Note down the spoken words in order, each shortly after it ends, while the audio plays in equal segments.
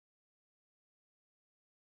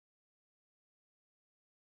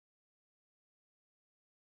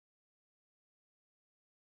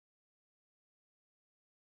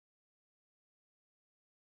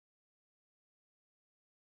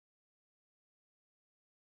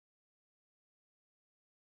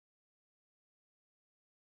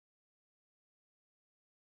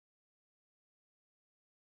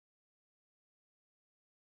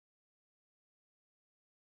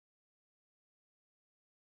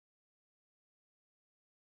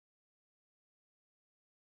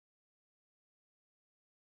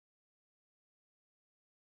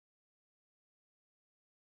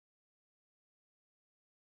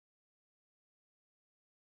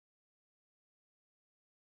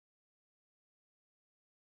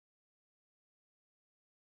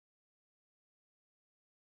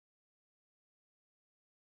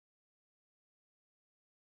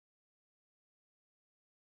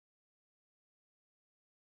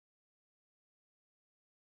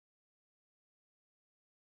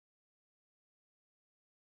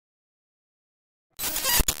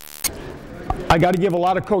I got to give a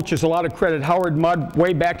lot of coaches a lot of credit. Howard Mudd,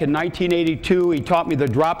 way back in 1982, he taught me the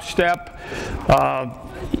drop step,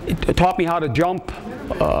 taught me how to jump,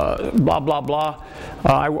 blah, blah, blah.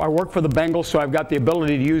 I work for the Bengals, so I've got the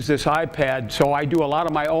ability to use this iPad. So I do a lot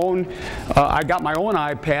of my own. I got my own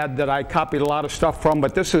iPad that I copied a lot of stuff from,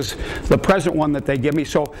 but this is the present one that they give me.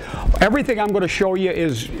 So everything I'm going to show you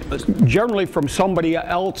is generally from somebody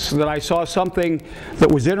else that I saw something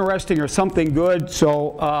that was interesting or something good.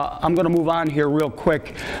 So I'm going to move on here real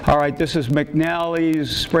quick. All right, this is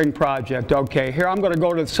McNally's spring project. Okay, here I'm going to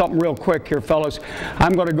go to something real quick here, fellas.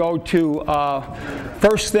 I'm going to go to,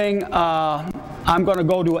 first thing, I'm going to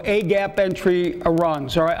go to A-gap entry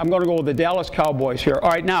runs. All right, I'm going to go with the Dallas Cowboys here. All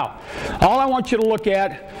right, now, all I want you to look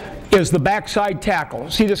at is the backside tackle.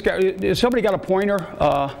 See this guy? Has somebody got a pointer?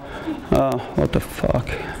 What the fuck?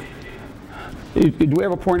 Do we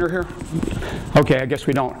have a pointer here? Okay, I guess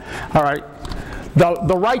we don't. All right.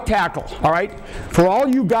 The right tackle, all right? For all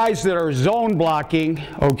you guys that are zone blocking,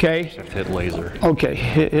 okay? Hit laser. Okay,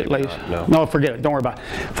 hit laser. No, forget it. Don't worry about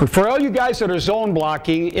it. For all you guys that are zone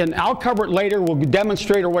blocking, and I'll cover it later, we'll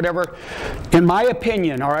demonstrate or whatever, in my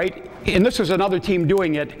opinion, all right? And this is another team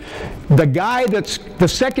doing it. The guy that's the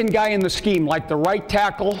second guy in the scheme, like the right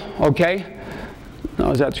tackle, okay?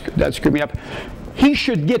 No, that screwed me up. He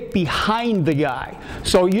should get behind the guy.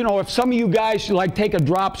 So, you know, if some of you guys like take a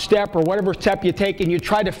drop step or whatever step you take and you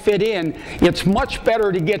try to fit in, it's much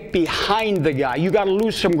better to get behind the guy. You got to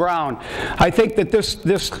lose some ground. I think that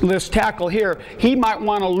this tackle here, he might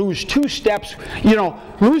want to lose 2 steps, you know,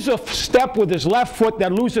 lose a step with his left foot,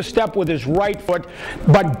 then lose a step with his right foot,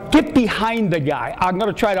 but get behind the guy. I'm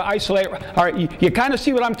going to try to isolate. All right, you kind of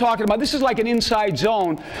see what I'm talking about. This is like an inside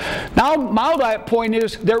zone. Now, my point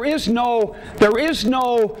is there is no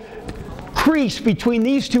crease between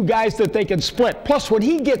these two guys that they can split. Plus, when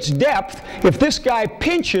he gets depth, if this guy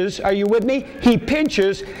pinches, are you with me? He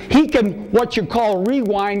pinches, he can, what you call,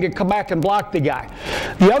 rewind and come back and block the guy.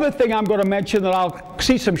 The other thing I'm going to mention that I'll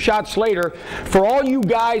see some shots later, for all you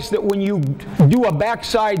guys that when you do a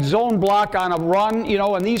backside zone block on a run, you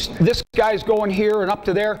know, and this guy's going here and up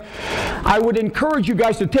to there, I would encourage you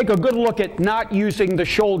guys to take a good look at not using the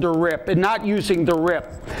shoulder rip and not using the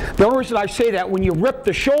rip. The only reason I say that, when you rip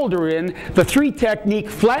the shoulder in, the 3 technique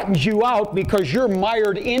flattens you out because you're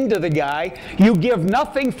mired into the guy. You give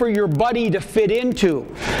nothing for your buddy to fit into.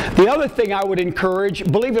 The other thing I would encourage,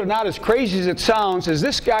 believe it or not, as crazy as it sounds, is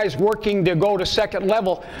this guy's working to go to second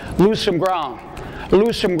level, lose some ground.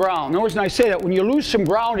 Lose some ground. The reason I say that, when you lose some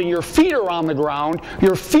ground and your feet are on the ground,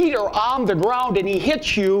 and he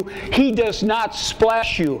hits you, he does not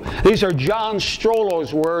splash you. These are John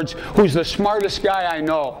Strollo's words, who's the smartest guy I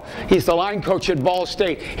know. He's the line coach at Ball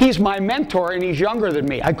State. He's my mentor, and he's younger than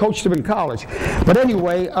me. I coached him in college. But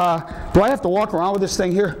anyway, do I have to walk around with this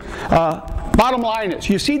thing here? Bottom line is,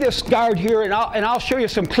 you see this guard here, and I'll show you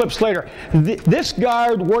some clips later. This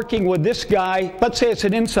guard working with this guy, let's say it's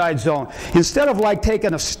an inside zone. Instead of like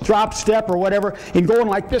taking a drop step or whatever and going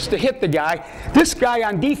like this to hit the guy, this guy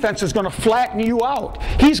on defense is going to flatten you out.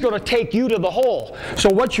 He's going to take you to the hole. So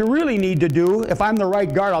what you really need to do, if I'm the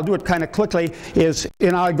right guard, I'll do it kind of quickly, is,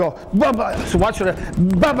 you know, I go, bah, bah. So watch it,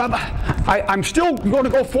 bah, bah, bah. I'm still going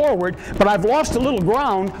to go forward, but I've lost a little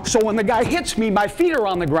ground, so when the guy hits me, my feet are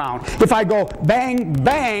on the ground. If I go bang,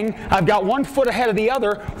 bang, I've got 1 foot ahead of the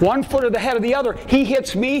other, 1 foot ahead of the other. He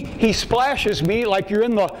hits me, he splashes me like you're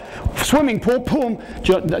in the swimming pool, boom,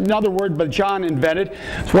 another word but John invented,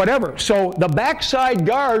 whatever. So the backside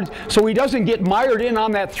guard, so he doesn't get mired in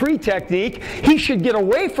on that 3 technique, he should get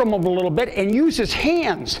away from him a little bit and use his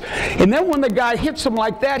hands. And then when the guy hits him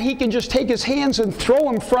like that, he can just take his hands and throw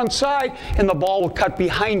him front side, and the ball will cut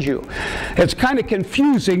behind you. It's kind of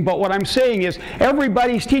confusing, but what I'm saying is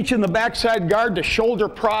everybody's teaching the backside guard to shoulder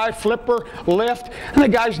pry, flipper, lift, and the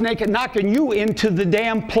guy's naked knocking you into the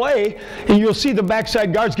damn play, and you'll see the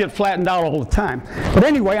backside guards get flattened out all the time. But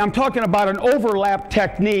anyway, I'm talking about an overlap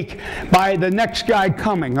technique by the next guy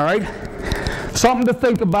coming, all right? Something to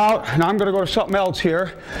think about, and I'm going to go to something else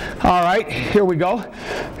here. All right, here we go.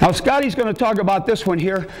 Now, Scotty's going to talk about this one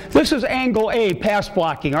here. This is angle A, pass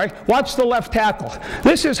blocking, all right? Watch the left tackle.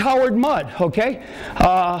 This is Howard Mudd, okay?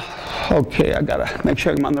 Okay, I got to make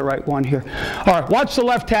sure I'm on the right one here. All right, watch the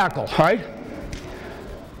left tackle, all right?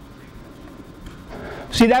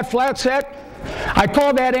 See that flat set? I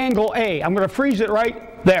call that angle A. I'm going to freeze it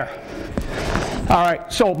right there. All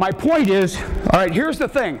right, so my point is, all right, here's the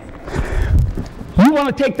thing. You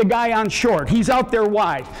want to take the guy on short. He's out there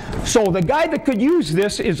wide. So the guy that could use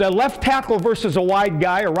this is a left tackle versus a wide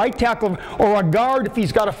guy, a right tackle, or a guard if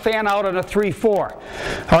he's got a fan out on a 3-4. All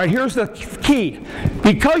right, here's the key.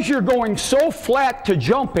 Because you're going so flat to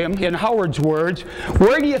jump him, in Howard's words,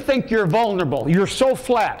 where do you think you're vulnerable? You're so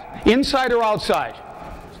flat, inside or outside?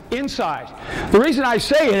 Inside. The reason I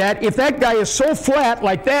say that, if that guy is so flat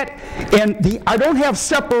like that, and I don't have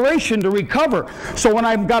separation to recover, so when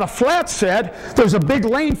I've got a flat set, there's a big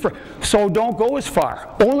lane for, so don't go as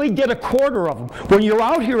far. Only get a quarter of them. When you're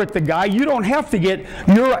out here at the guy, you don't have to get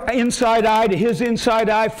your inside eye to his inside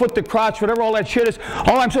eye, foot to crotch, whatever all that shit is.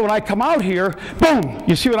 All I'm saying, when I come out here, boom,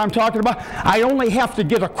 you see what I'm talking about? I only have to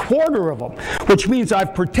get a quarter of them, which means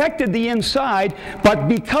I've protected the inside, but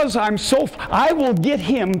because I'm so, I will get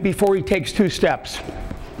him before he takes 2 steps.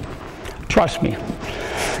 Trust me.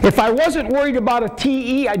 If I wasn't worried about a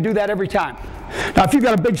TE, I'd do that every time. Now, if you've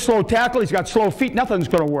got a big, slow tackle, he's got slow feet, nothing's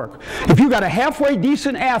going to work. If you've got a halfway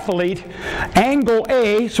decent athlete, angle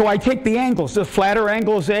A, so I take the angles. The flatter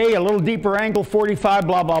angle is A, a little deeper angle, 45,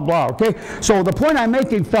 blah, blah, blah, okay? So the point I'm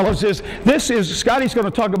making, fellas, is this is, Scotty's going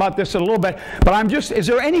to talk about this in a little bit, but I'm just, is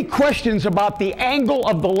there any questions about the angle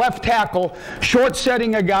of the left tackle, short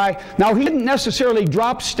setting a guy? Now, he didn't necessarily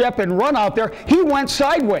drop, step, and run out there. He went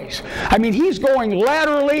sideways. I mean, he's going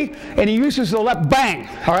laterally, and he uses the left, bang,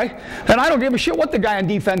 all right? And I don't give a shit what the guy on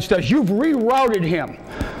defense does. You've rerouted him.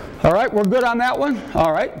 All right, we're good on that one?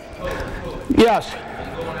 All right. Yes?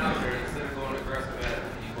 Going out there, instead of going aggressive at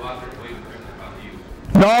him, you go out there and wait for him to come to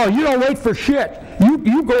you. No, you don't wait for shit.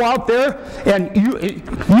 You go out there and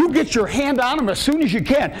you get your hand on him as soon as you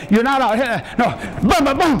can. You're not out here. No. Boom,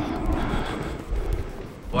 boom, boom.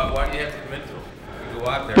 Why do you have to commit to him? You go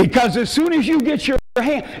out there. Because as soon as you get your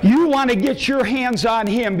hand, you want to get your hands on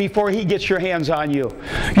him before he gets your hands on you.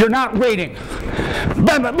 You're not waiting.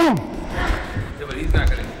 Boom, boom, boom. Yeah, but he's not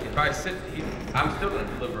going to, if I sit, I'm still going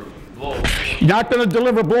to deliver a blow. You're not going to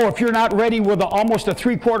deliver a blow if you're not ready with almost a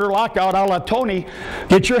 3-quarter lockout a la Tony.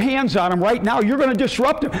 Get your hands on him right now. You're going to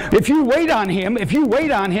disrupt him. If you wait on him,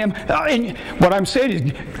 and what I'm saying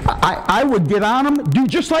is, I would get on him, do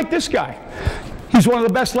just like this guy. He's one of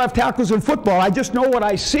the best left tackles in football. I just know what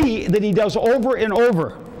I see that he does over and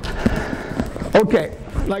over. Okay,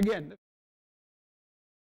 again.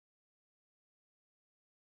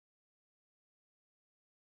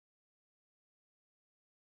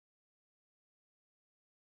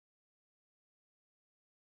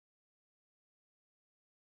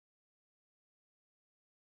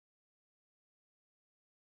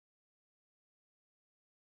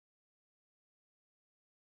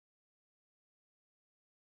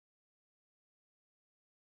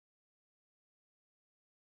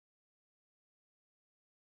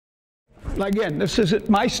 Again, this isn't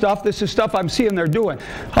my stuff. This is stuff I'm seeing they're doing.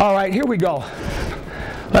 All right, here we go.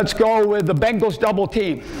 Let's go with the Bengals double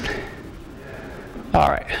team. All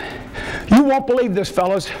right. You won't believe this,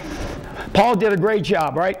 fellas. Paul did a great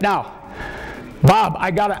job. Right now, Bob,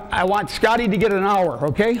 I want Scotty to get an hour,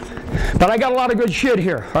 okay? But I got a lot of good shit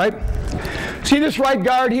here, all right? See this right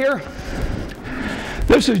guard here?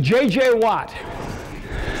 This is J.J. Watt.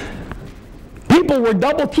 People were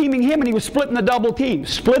double teaming him, and he was splitting the double team.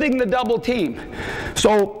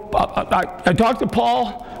 So I talked to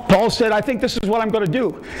Paul. Paul said, I think this is what I'm going to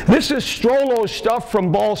do. This is Strollo's stuff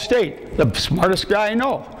from Ball State, the smartest guy I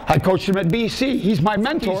know. I coached him at BC. He's my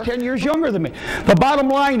mentor. He's 10 years younger than me. The bottom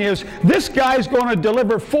line is, this guy's going to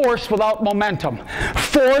deliver force without momentum.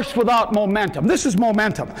 Force without momentum. This is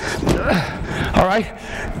momentum. All right?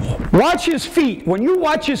 Watch his feet. When you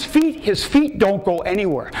watch his feet don't go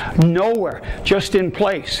anywhere. Nowhere. Just in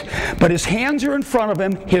place. But his hands are in front of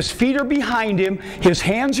him. His feet are behind him. His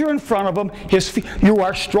hands are in front of him. His feet. You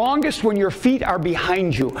are strongest when your feet are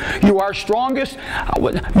behind you. You are strongest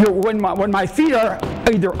when my feet are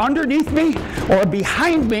either underneath me or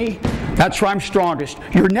behind me. That's where I'm strongest.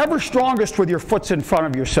 You're never strongest with your foot's in front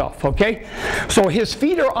of yourself, okay? So his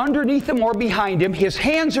feet are underneath him or behind him. His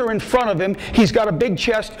hands are in front of him. He's got a big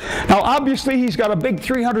chest. Now, obviously, he's got a big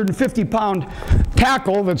 350-pound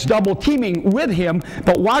tackle that's double teaming with him,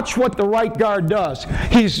 but watch what the right guard does.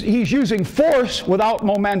 He's using force without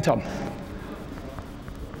momentum.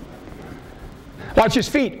 Watch his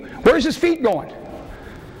feet. Where's his feet going?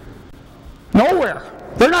 Nowhere.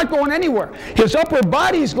 They're not going anywhere. His upper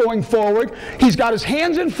body's going forward. He's got his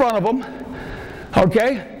hands in front of him.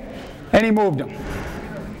 Okay? And he moved them.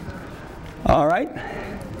 All right?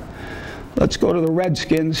 Let's go to the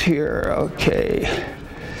Redskins here. Okay.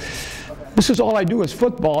 This is all I do is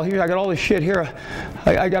football. Here, I got all this shit here.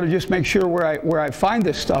 I got to just make sure where I find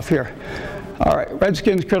this stuff here. All right,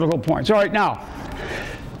 Redskins critical points. All right, now,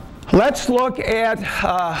 Let's look at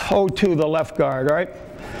 02, the left guard, all right?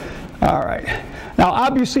 All right. Now,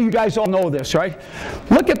 obviously, you guys all know this, right?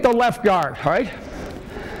 Look at the left guard, all right?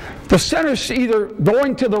 The center's either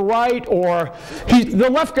going to the right or the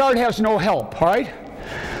left guard has no help, all right?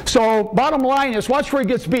 So, bottom line is, watch where he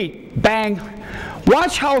gets beat. Bang.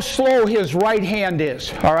 Watch how slow his right hand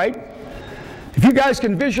is, all right? If you guys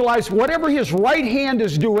can visualize whatever his right hand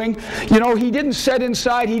is doing, you know, he didn't set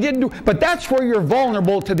inside, he didn't do, but that's where you're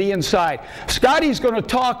vulnerable to the inside. Scotty's going to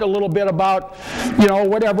talk a little bit about, you know,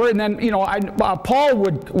 whatever, and then, you know, Paul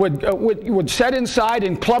would set inside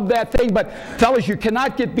and club that thing, but fellas, you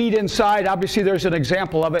cannot get beat inside. Obviously, there's an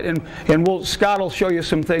example of it, and Scott will show you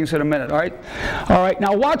some things in a minute, all right? All right,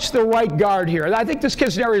 now watch the right guard here. I think this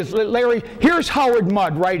kid's name is Larry. Here's Howard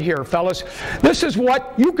Mudd right here, fellas. This is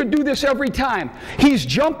what, you could do this every time. He's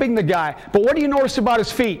jumping the guy, but what do you notice about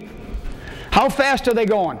his feet? How fast are they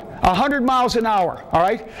going? 100 miles an hour, all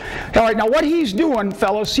right? All right, now what he's doing,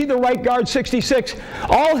 fellas, see the right guard 66?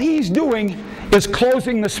 All he's doing is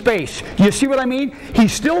closing the space. You see what I mean? He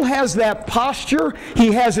still has that posture.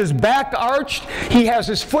 He has his back arched. He has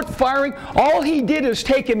his foot firing. All he did is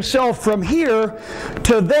take himself from here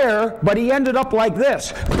to there, but he ended up like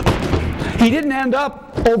this. He didn't end up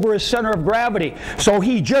over his center of gravity. So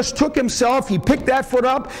he just took himself, he picked that foot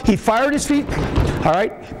up, he fired his feet, all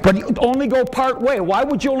right? But he only go part way. Why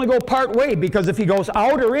would you only go part way? Because if he goes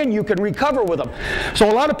out or in, you can recover with him. So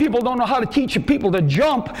a lot of people don't know how to teach people to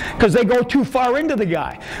jump because they go too far into the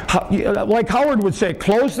guy. Like Howard would say,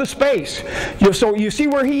 close the space. So you see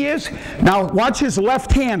where he is? Now watch his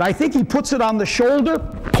left hand. I think he puts it on the shoulder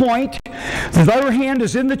point. The other hand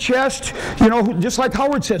is in the chest. You know, just like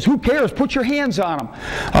Howard says, who cares? Put your hands on him.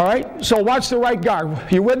 All right? So watch the right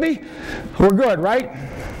guard. You with me? We're good, right?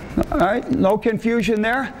 All right? No confusion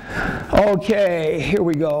there? Okay, here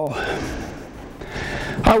we go. All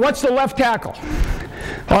right, what's the left tackle?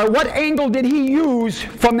 All right, what angle did he use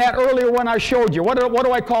from that earlier one I showed you? What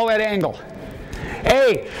do I call that angle?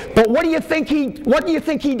 A. But what do you think he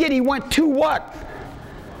did? He went too what?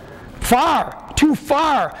 Far. Too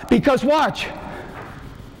far. Because watch.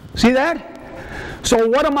 See that? So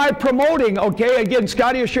what am I promoting? Okay, again,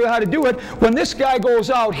 Scotty will show you how to do it. When this guy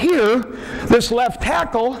goes out here, this left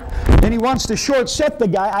tackle, and he wants to short set the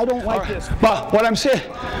guy, I don't like this. But what I'm saying,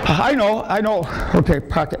 I know. Okay,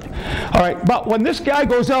 pocket. All right, but when this guy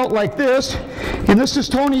goes out like this, and this is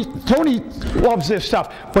Tony loves this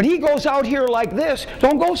stuff. When he goes out here like this,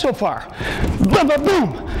 don't go so far. Boom, boom,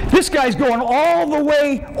 boom. This guy's going all the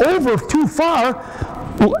way over too far.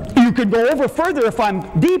 You could go over further if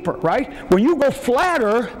I'm deeper, right? When you go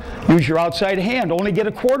flatter, use your outside hand. Only get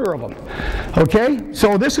a quarter of them. Okay?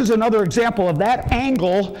 So this is another example of that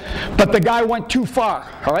angle, but the guy went too far.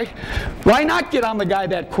 All right? Why not get on the guy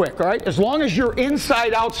that quick? All right? As long as you're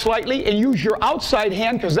inside out slightly and use your outside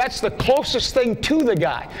hand, because that's the closest thing to the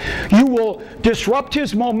guy, you will disrupt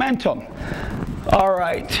his momentum. All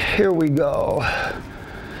right, here we go.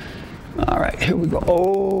 All right, here we go.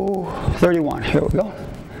 Oh, 31. Here we go.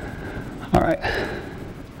 All right.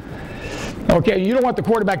 Okay, you don't want the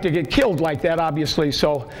quarterback to get killed like that, obviously,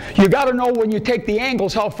 so you got to know when you take the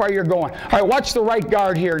angles how far you're going. All right, watch the right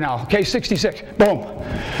guard here now. Okay, 66. Boom.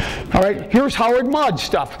 All right, here's Howard Mudd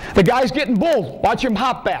stuff. The guy's getting bulled. Watch him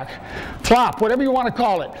hop back, flop, whatever you want to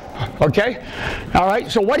call it. Okay? All right,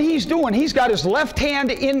 so what he's doing, he's got his left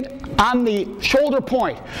hand in on the shoulder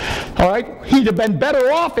point. All right? He'd have been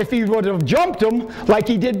better off if he would have jumped him like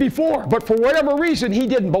he did before, but for whatever reason, he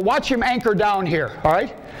didn't. But watch him anchor down here. All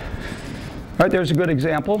right? All right, there's a good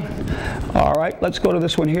example. All right, let's go to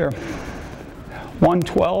this one here.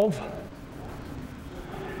 112.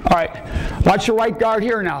 All right, watch the right guard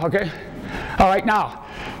here now, okay? All right, now,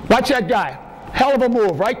 watch that guy. Hell of a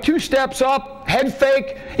move, right? 2 steps up, head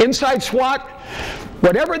fake, inside swat.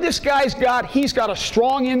 Whatever this guy's got, he's got a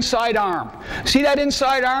strong inside arm. See that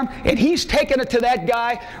inside arm? And he's taking it to that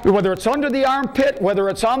guy, whether it's under the armpit, whether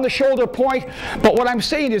it's on the shoulder point. But what I'm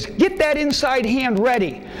saying is, get that inside hand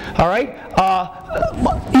ready, all right?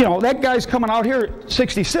 You know, that guy's coming out here at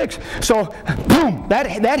 66, so boom,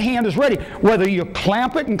 that hand is ready. Whether you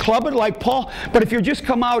clamp it and club it like Paul, but if you just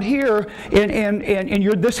come out here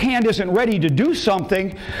and this hand isn't ready to do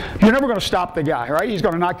something, you're never going to stop the guy, right? He's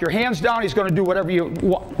going to knock your hands down. He's going to do whatever you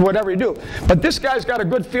do. But this guy's got a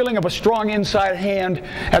good feeling of a strong inside hand.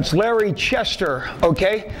 That's Larry Chester,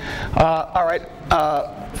 okay? All right.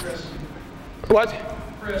 Chris. What?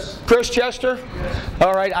 Chris Chester? Yes.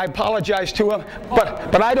 All right, I apologize to him,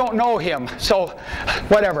 but I don't know him, so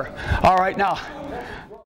whatever. All right, now.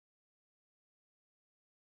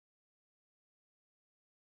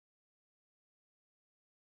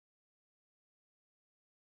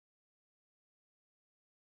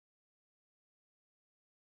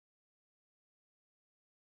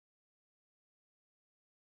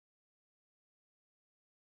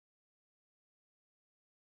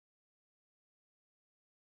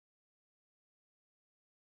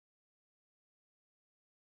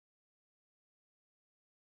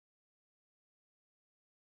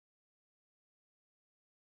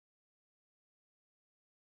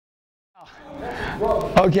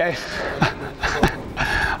 Okay.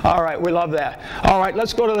 All right, we love that. All right,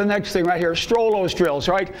 let's go to the next thing right here. Strollo's drills,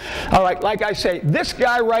 right? All right, like I say, this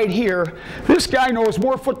guy right here, this guy knows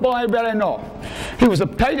more football than anybody I know. He was a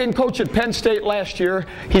tight end coach at Penn State last year.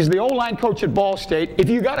 He's the O-line coach at Ball State. If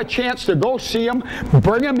you got a chance to go see him,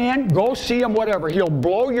 bring him in, go see him, whatever. He'll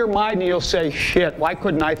blow your mind and you'll say, shit, why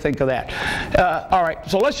couldn't I think of that? All right,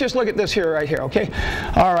 so let's just look at this here, right here, okay?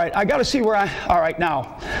 All right, I got to see where all right,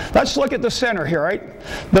 now, let's look at the center here, right?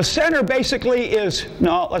 The center basically is,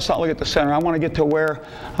 no, let's not look at the center. I want to get to where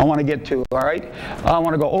I want to get to, all right? I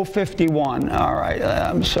want to go 051. All right,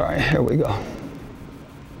 I'm sorry. Here we go.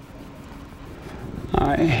 All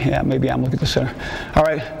right, yeah, maybe I'm looking at the center. All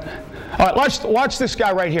right, watch this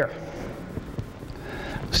guy right here.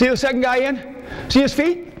 See the second guy in? See his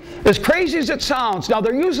feet? As crazy as it sounds, now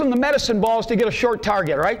they're using the medicine balls to get a short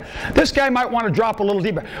target, right? This guy might want to drop a little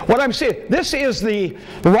deeper. What I'm saying, this is the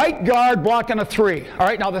right guard blocking a 3. All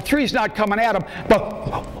right, now the 3's not coming at him, but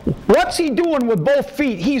what's he doing with both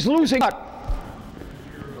feet? He's losing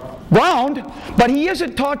ground, but he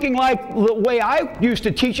isn't talking like the way I used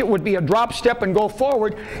to teach it would be a drop step and go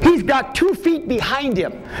forward. He's got 2 feet behind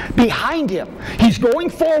him. Behind him. He's going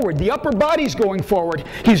forward. The upper body's going forward.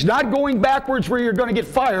 He's not going backwards where you're going to get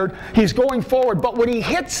fired. He's going forward. But when he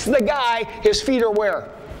hits the guy, his feet are where?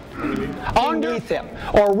 Underneath him.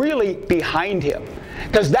 Or really behind him.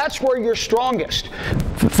 Because that's where you're strongest.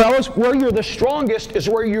 Fellas, where you're the strongest is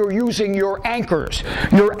where you're using your anchors.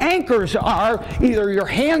 Your anchors are either your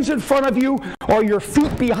hands in front of you or your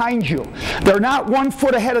feet behind you. They're not 1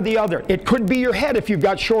 foot ahead of the other. It could be your head if you've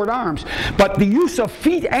got short arms. But the use of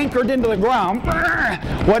feet anchored into the ground,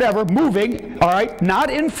 whatever, moving, all right, not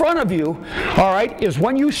in front of you, all right, is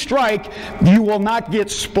when you strike, you will not get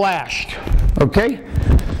splashed. Okay?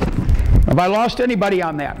 Have I lost anybody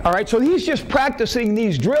on that? All right, so he's just practicing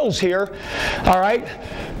these drills here. All right.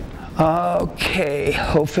 Okay,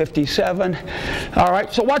 057. All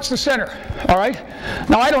right, so watch the center. All right.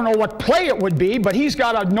 Now, I don't know what play it would be, but he's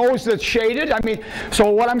got a nose that's shaded. I mean, so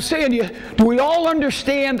what I'm saying to you, do we all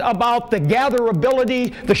understand about the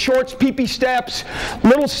gatherability, the shorts, peepee steps,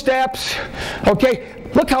 little steps? Okay.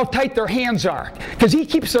 Look how tight their hands are. Because he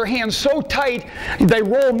keeps their hands so tight, they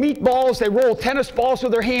roll meatballs, they roll tennis balls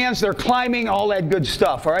with their hands, they're climbing, all that good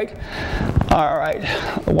stuff, all right? All right,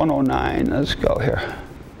 109, let's go here.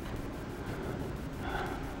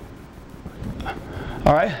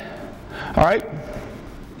 All right, all right,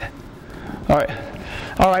 all right,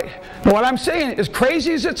 all right. Now what I'm saying, as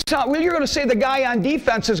crazy as it sounds, well, you're going to say the guy on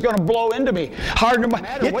defense is going to blow into me. Hard no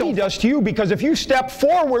matter what he does to you, because if you step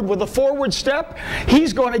forward with a forward step,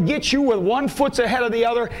 he's going to get you with 1 foot ahead of the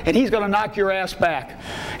other, and he's going to knock your ass back.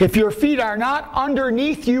 If your feet are not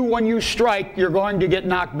underneath you when you strike, you're going to get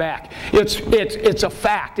knocked back. It's a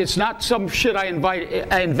fact. It's not some shit I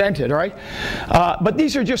invented, all right? But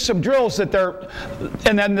these are just some drills that they're,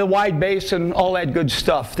 and then the wide base and all that good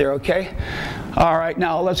stuff there, okay? All right,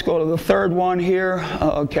 now let's go to the third one here.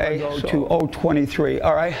 Okay, go to 023.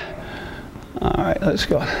 All right. All right, let's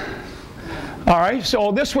go. All right,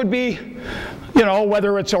 so this would be, you know,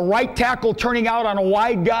 whether it's a right tackle turning out on a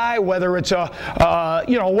wide guy, whether it's a,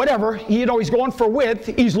 you know, whatever. You know, he's going for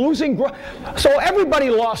width. He's losing ground. So everybody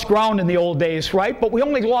lost ground in the old days, right? But we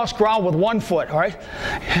only lost ground with 1 foot, all right?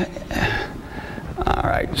 All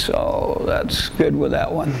right, so that's good with that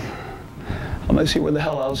one. Let me see where the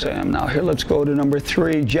hell else I am now. Here, let's go to number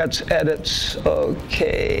 3, Jets edits.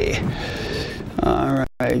 Okay. All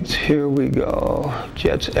right, here we go.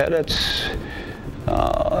 Jets edits.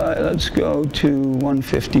 Let's go to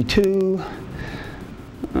 152.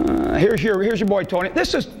 Here's your boy Tony.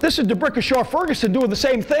 This is DeBrickashaw Ferguson doing the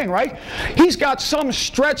same thing, right? He's got some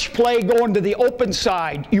stretch play going to the open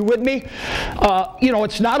side. You with me? You know,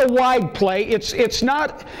 it's not a wide play. It's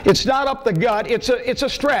not up the gut. It's a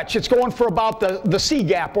stretch. It's going for about the C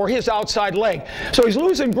gap or his outside leg. So he's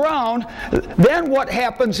losing ground. Then what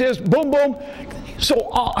happens is boom boom.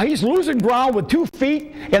 So he's losing ground with 2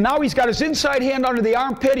 feet, and now he's got his inside hand under the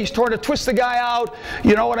armpit. He's trying to twist the guy out.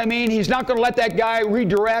 You know what I mean? He's not going to let that guy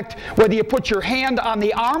redirect. Whether you put your hand on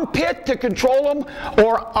the armpit to control him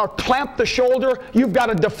or clamp the shoulder, you've got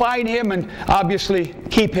to define him and obviously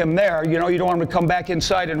keep him there. You know, you don't want him to come back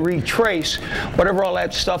inside and retrace, whatever all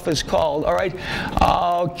that stuff is called. All right?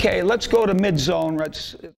 Okay, let's go to mid-zone.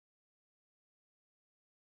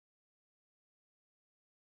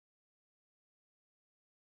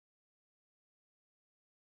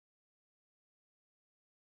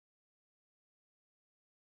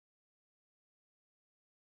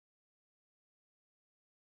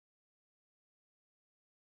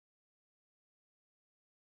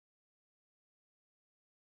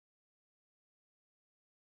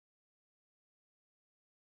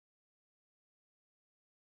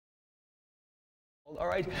 All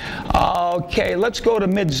right. Okay, let's go to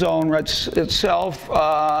mid-zone itself,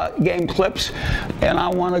 game clips, and I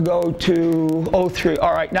want to go to 03.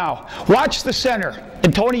 All right, now, watch the center.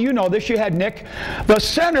 And Tony, you know this, you had Nick. The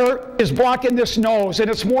center is blocking this nose, and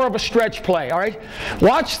it's more of a stretch play, all right?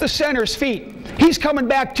 Watch the center's feet. He's coming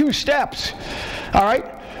back 2 steps, all right?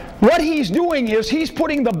 What he's doing is he's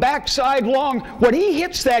putting the backside long. When he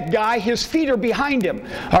hits that guy, his feet are behind him,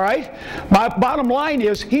 all right? My bottom line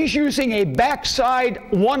is he's using a backside,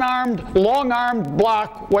 one-armed, long-armed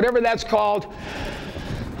block, whatever that's called.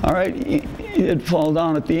 All right, he did fall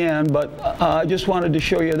down at the end, but I just wanted to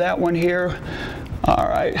show you that one here. All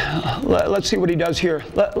right, let's see what he does here.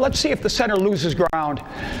 Let's see if the center loses ground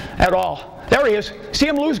at all. There he is. See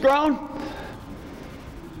him lose ground?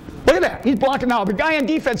 Look at that. He's blocking now. The guy on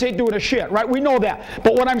defense ain't doing a shit, right? We know that.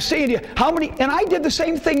 But what I'm saying to you, how many, and I did the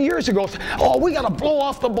same thing years ago. Oh, we got to blow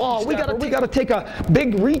off the ball. We got to take a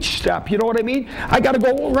big reach step. You know what I mean? I got to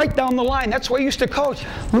go right down the line. That's what I used to coach.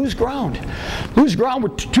 Lose ground. Lose ground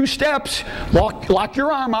with 2 steps. Lock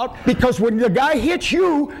your arm out, because when the guy hits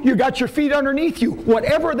you, you got your feet underneath you.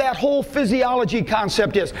 Whatever that whole physiology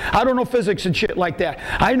concept is. I don't know physics and shit like that.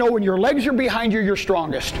 I know when your legs are behind you, you're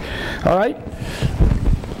strongest. All right?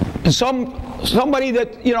 And somebody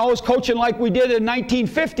that, you know, is coaching like we did in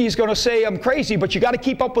 1950 is going to say I'm crazy, but you got to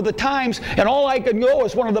keep up with the times. And all I can go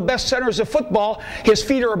is one of the best centers of football. His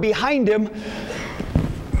feet are behind him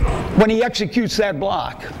when he executes that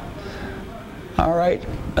block. All right,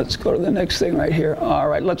 let's go to the next thing right here. All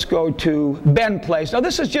right, let's go to bend plays. Now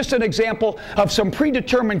this is just an example of some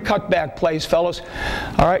predetermined cutback plays, fellas.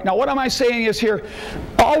 All right, now what am I saying is here,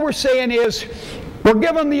 all we're saying is we're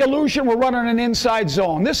giving the illusion we're running an inside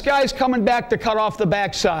zone. This guy's coming back to cut off the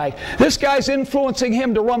backside. This guy's influencing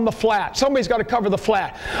him to run the flat. Somebody's got to cover the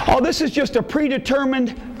flat. Oh, this is just a predetermined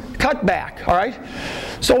cutback, all right?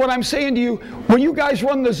 So what I'm saying to you, when you guys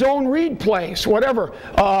run the zone read plays, whatever,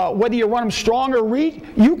 whether you run them strong or read,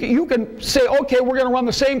 you can say, okay, we're going to run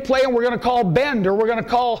the same play and we're going to call bend, or we're going to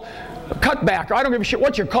call cutback. I don't give a shit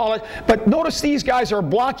what you call it, but notice these guys are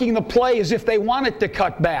blocking the play as if they want it to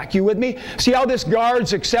cut back. You with me? See how this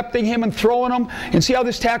guard's accepting him and throwing him, and see how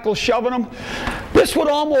this tackle's shoving him? This would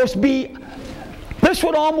almost be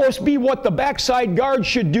what the backside guard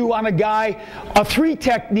should do on a guy, a 3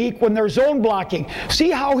 technique when they're zone blocking. See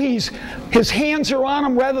how his hands are on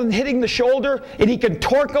him rather than hitting the shoulder, and he can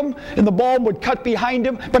torque him and the ball would cut behind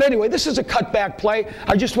him. But anyway, this is a cutback play.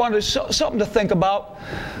 I just wanted something to think about.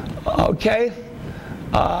 Okay.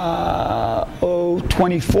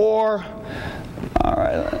 24. All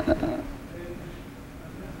right.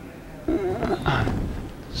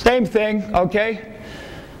 Same thing, okay?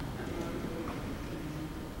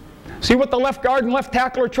 See what the left guard and left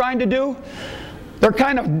tackle are trying to do? They're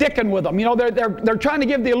kind of dicking with them. You know, they're trying to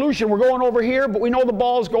give the illusion we're going over here, but we know the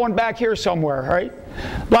ball's going back here somewhere, right?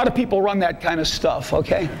 A lot of people run that kind of stuff,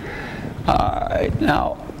 okay? All right,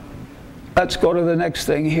 now, let's go to the next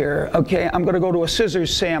thing here. Okay, I'm going to go to a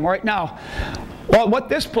scissors Sam. All right, now, well, what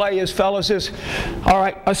this play is, fellas, is, all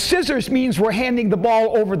right, a scissors means we're handing the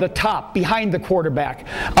ball over the top, behind the quarterback.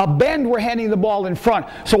 A bend, we're handing the ball in front.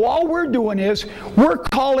 So all we're doing is we're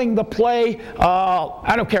calling the play,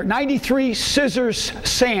 I don't care, 93 scissors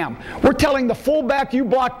Sam. We're telling the fullback, you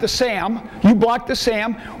block the Sam. You block the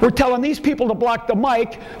Sam. We're telling these people to block the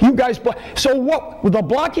Mike. You guys block. So what the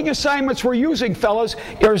blocking assignments we're using, fellas,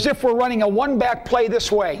 are as if we're running a one-back play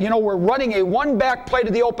this way. You know, we're running a one-back play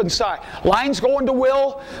to the open side. Lines going to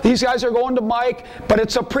Will, these guys are going to Mike, but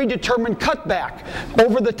it's a predetermined cutback,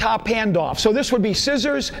 over the top handoff. So this would be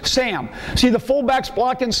scissors, Sam. See the fullback's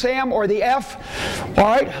blocking Sam or the F. All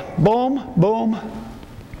right, boom, boom,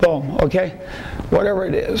 boom, okay? Whatever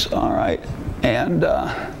it is, all right. And,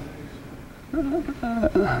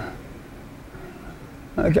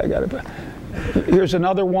 okay, I got it. Here's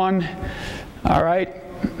another one, all right.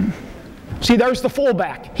 See, there's the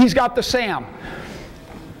fullback. He's got the Sam.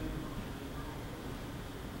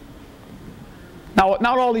 Now,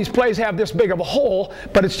 not all these plays have this big of a hole,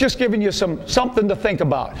 but it's just giving you something to think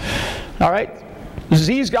about. All right,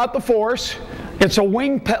 Z's got the force. It's a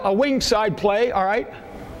wing side play. All right.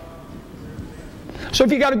 So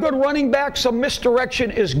if you got a good running back, some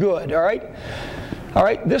misdirection is good. All right. All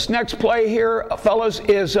right. This next play here, fellas,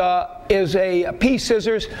 is a P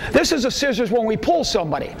scissors. This is a scissors when we pull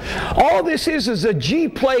somebody. All this is a G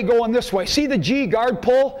play going this way. See the G guard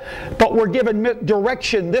pull? But we're given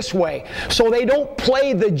direction this way. So they don't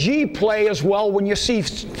play the G play as well when you see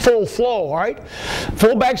full flow, all right?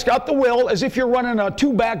 Fullback's got the will, as if you're running a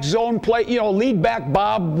 2-back zone play, you know, lead back,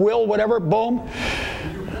 Bob, Will, whatever, boom.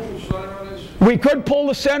 Did you pull the center on this? We could pull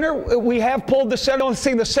the center. We have pulled the center. Only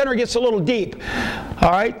thing, the center gets a little deep.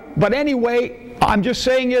 All right? But anyway, I'm just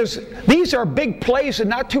saying is, these are big plays and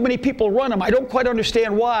not too many people run them. I don't quite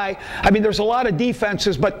understand why. I mean, there's a lot of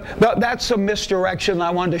defenses, but that's some misdirection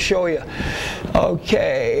I wanted to show you.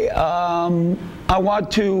 Okay. I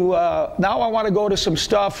want to, now I want to go to some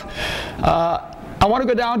stuff. I want to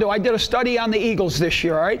go down to, I did a study on the Eagles this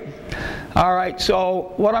year, all right? All right,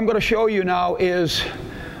 so what I'm going to show you now is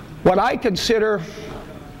what I consider,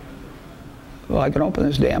 well, I can open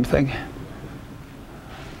this damn thing.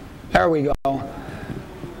 There we go. All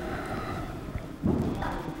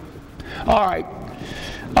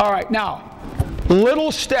right, now,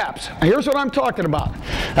 little steps. Here's what I'm talking about.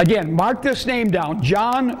 Again, mark this name down.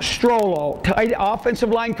 John Strollo, offensive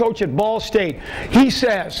line coach at Ball State. He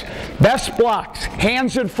says, best blocks,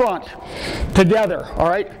 hands in front, together, all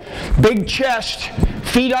right? Big chest,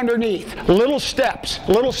 feet underneath, little steps,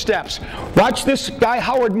 little steps. Watch this guy,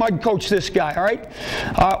 Howard Mudd coached this guy, all right?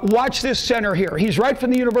 Watch this center here. He's right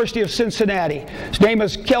from the University of Cincinnati. His name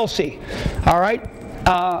is Kelsey, all right?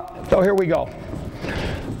 So here we go.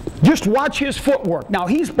 Just watch his footwork. Now,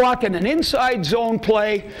 he's blocking an inside zone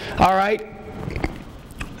play, all right?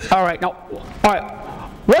 All right, now, all right.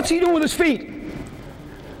 What's he doing with his feet?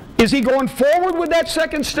 Is he going forward with that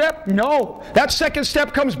second step? No. That second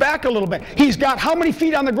step comes back a little bit. He's got how many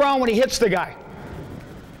feet on the ground when he hits the guy?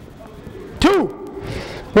 2.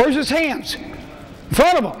 Where's his hands? In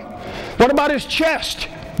front of him. What about his chest?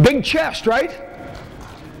 Big chest, right?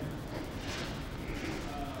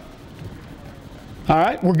 All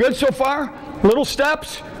right, we're good so far? Little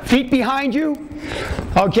steps, feet behind you,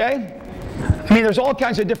 okay? I mean, there's all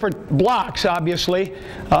kinds of different blocks, obviously.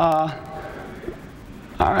 All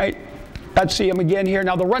right, let's see him again here.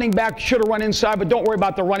 Now, the running back should have run inside, but don't worry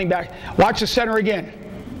about the running back. Watch the center again.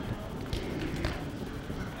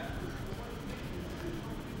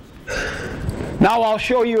 Now I'll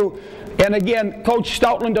show you, and again, Coach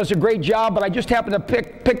Stoutland does a great job, but I just happened to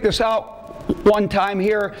pick this out one time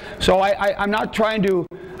here, so I'm not trying to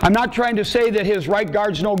say that his right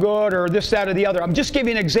guard's no good or this, that, or the other. I'm just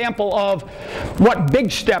giving an example of what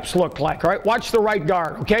big steps look like. All right, watch the right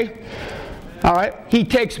guard. Okay, all right. He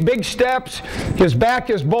takes big steps. His back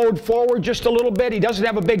is bowed forward just a little bit. He doesn't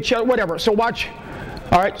have a big chest, whatever. So watch.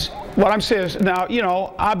 All right. What I'm saying is now, you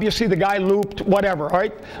know, obviously the guy looped, whatever. All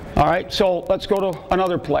right. All right. So let's go to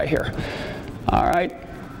another play here. All right.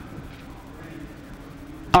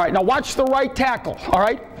 All right, now watch the right tackle, all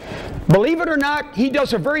right? Believe it or not, he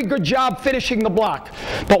does a very good job finishing the block.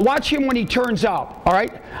 But watch him when he turns out, all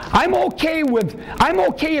right? I'm okay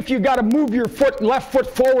if you got to move your left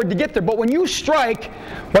foot forward to get there. But when you strike,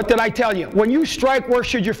 what did I tell you? When you strike, where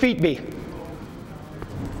should your feet be?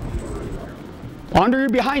 Under your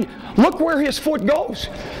behind. Look where his foot goes.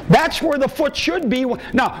 That's where the foot should be.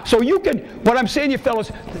 Now, so you can, what I'm saying to you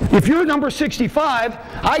fellas, if you're number 65,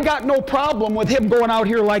 I got no problem with him going out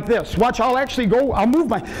here like this. Watch, I'll actually go, I'll move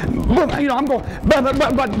my, you know, I'm going,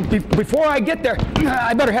 but before I get there,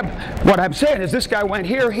 I better have, what I'm saying is this guy went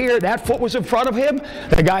here, that foot was in front of him,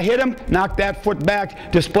 the guy hit him, knocked that foot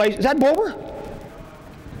back, displaced. Is that Bober?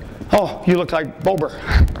 Oh, you look like Bober.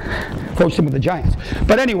 Coached him with the Giants.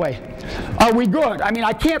 But anyway, are we good? I mean,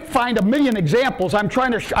 I can't find a million examples. I'm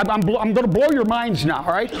going to blow your minds now,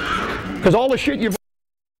 all right? Because all the shit you've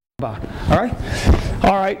about, all right?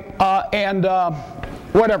 All right,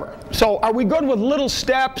 whatever. So are we good with little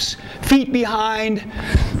steps, feet behind,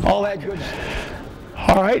 all that good stuff?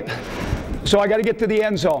 All right? So I got to get to the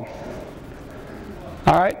end zone.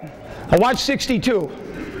 All right? Now watch 62.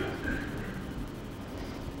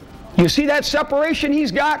 You see that separation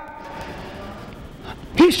he's got?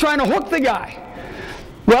 He's trying to hook the guy.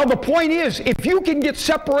 Well, the point is, if you can get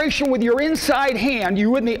separation with your inside hand,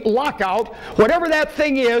 you in the lockout, whatever that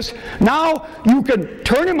thing is, now you can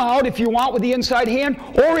turn him out if you want with the inside hand,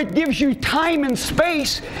 or it gives you time and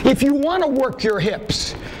space if you want to work your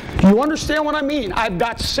hips. You understand what I mean? I've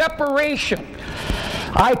got separation.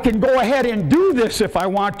 I can go ahead and do this if I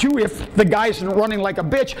want to, if the guy's running like a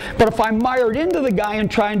bitch, but if I'm mired into the guy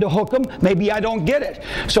and trying to hook him, maybe I don't get it.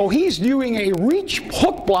 So he's doing a reach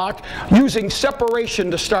hook block using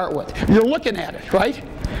separation to start with. You're looking at it, right?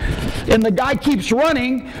 And the guy keeps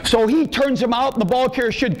running, so he turns him out, and the ball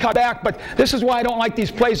carrier should cut back, but this is why I don't like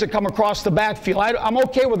these plays that come across the backfield. I'm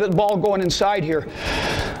okay with the ball going inside here.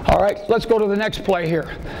 All right, let's go to the next play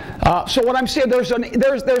here. So what I'm saying,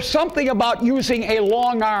 there's something about using a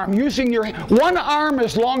long arm. Using your one arm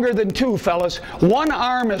is longer than two, fellas. One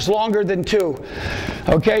arm is longer than two.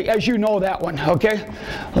 Okay, as you know that one. Okay,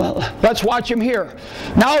 let's watch him here.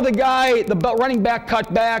 Now the guy, the running back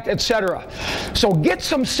cut back, etc. So get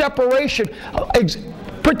some separation.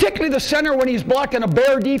 Particularly the center when he's blocking a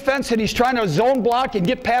bear defense and he's trying to zone block and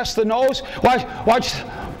get past the nose. Watch.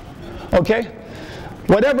 Okay.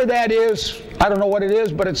 Whatever that is, I don't know what it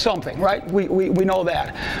is, but it's something, right? We know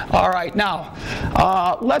that. All right, now,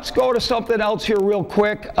 let's go to something else here real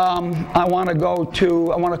quick. I want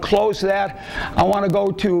to close that. I want to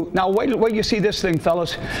go to, now wait till you see this thing,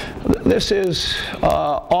 fellas. This is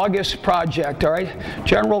August project, all right?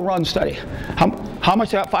 General run study. How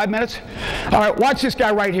much, 5 minutes? All right, watch this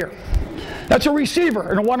guy right here. That's a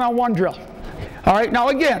receiver in a one-on-one drill. All right, now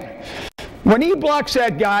again, when he blocks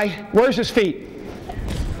that guy, where's his feet?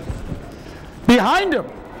 Behind him,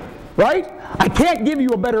 right? I can't give you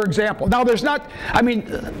a better example. Now there's not, I mean,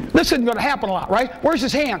 this isn't going to happen a lot, right? Where's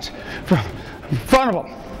his hands? In front of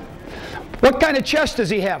him. What kind of chest does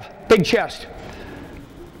he have? Big chest.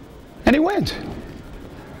 And he wins.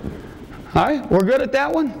 All right, we're good at that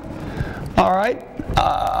one? All right.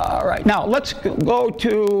 All right, now let's go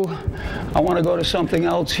to, I want to go to something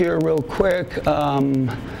else here real quick.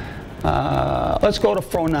 Let's go to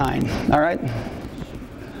Pro 9, all right?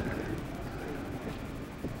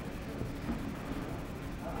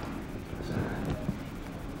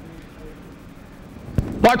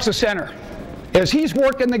 Watch the center. As he's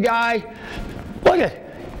working the guy, look at it.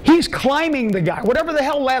 He's climbing the guy, whatever the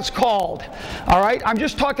hell that's called. All right? I'm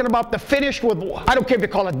just talking about the finish with, I don't care if you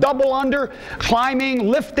call it double under, climbing,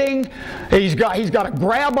 lifting. He's got a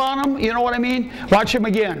grab on him, you know what I mean? Watch him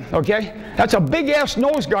again, okay? That's a big-ass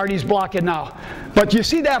nose guard he's blocking now. But you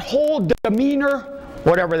see that whole demeanor?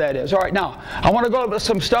 Whatever that is. All right, now, I want to go to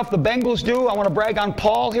some stuff the Bengals do. I want to brag on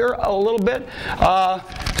Paul here a little bit.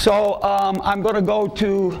 I'm going to go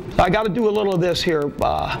to, I got to do a little of this here.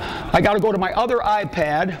 I got to go to my other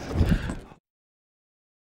iPad.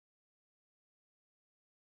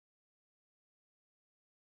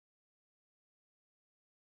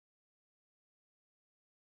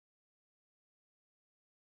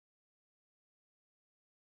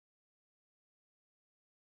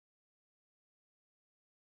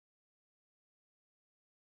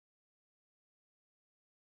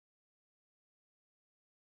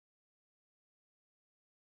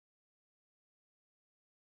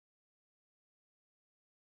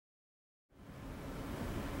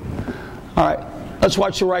 All right, let's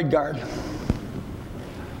watch the right guard.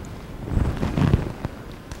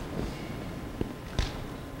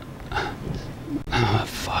 Oh,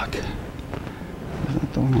 fuck.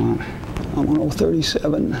 What's going on? I'm on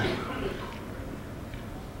 037. All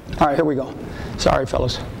right, here we go. Sorry,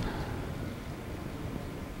 fellas.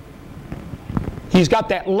 He's got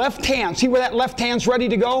that left hand. See where that left hand's ready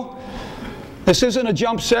to go? This isn't a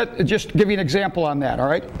jump set. Just to give you an example on that, all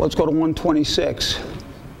right? Let's go to 126.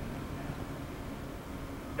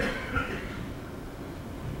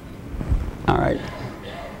 All right.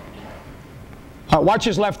 Watch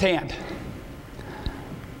his left hand.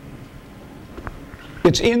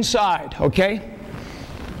 It's inside, okay?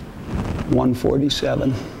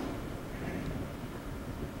 147.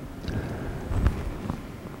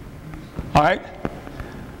 All right?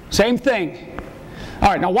 Same thing. All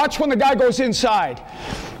right, now watch when the guy goes inside.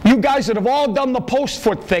 You guys that have all done the post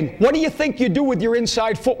foot thing, what do you think you do with your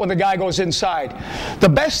inside foot when the guy goes inside? The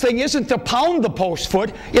best thing isn't to pound the post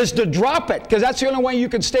foot, is to drop it, because that's the only way you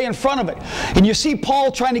can stay in front of it. And you see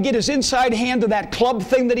Paul trying to get his inside hand to that club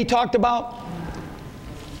thing that he talked about?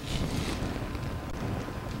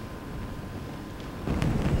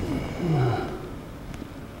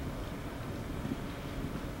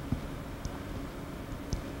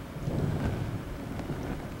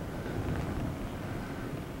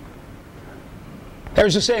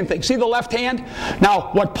 There's the same thing. See the left hand? Now,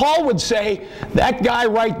 what Paul would say, that guy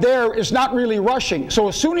right there is not really rushing. So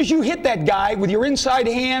as soon as you hit that guy with your inside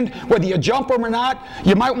hand, whether you jump him or not,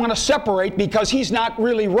 you might want to separate because he's not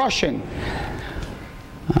really rushing.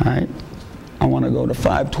 All right. I want to go to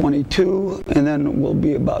 522, and then we'll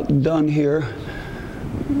be about done here.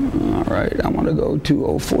 All right. I want to go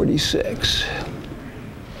to 046.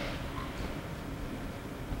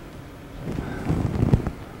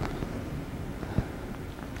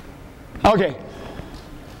 Okay,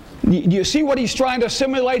 do you see what he's trying to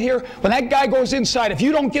simulate here? When that guy goes inside, if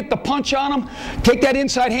you don't get the punch on him, take that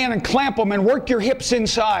inside hand and clamp him and work your hips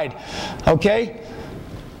inside, okay?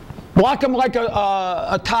 Block him like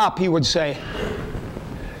a top, he would say.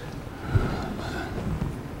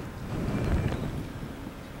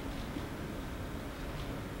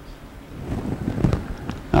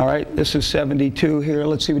 right, this is 72 here.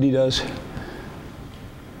 Let's see what he does.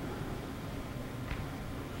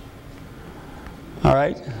 All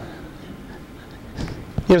right.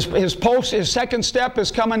 His second step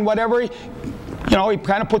is coming, whatever. You know, he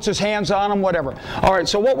kind of puts his hands on them, whatever. All right,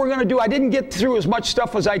 so what we're going to do, I didn't get through as much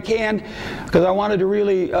stuff as I can because I wanted to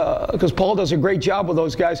really, because Paul does a great job with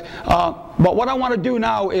those guys. But what I want to do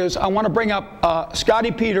now is I want to bring up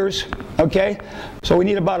Scotty Peters, okay? So we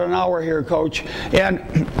need about an hour here, Coach. And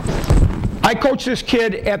I coached this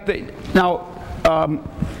kid at the, now,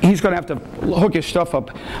 he's going to have to hook his stuff up.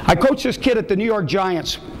 I coached this kid at the New York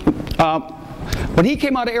Giants. When he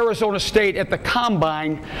came out of Arizona State at the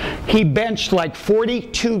Combine, he benched like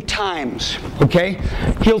 42 times, okay?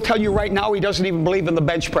 He'll tell you right now he doesn't even believe in the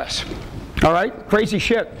bench press. All right? Crazy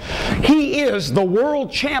shit. He is the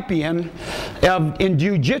world champion in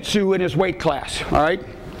jiu-jitsu in his weight class, all right?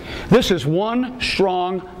 This is one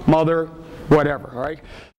strong mother whatever, all right?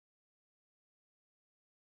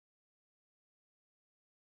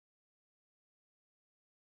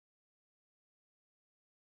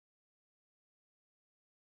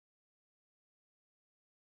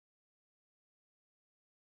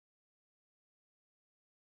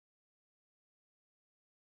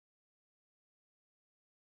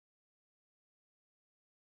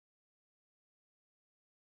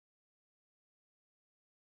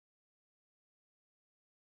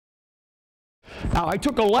 Now, I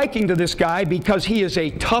took a liking to this guy because he is a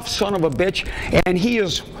tough son of a bitch, and he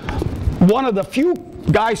is one of the few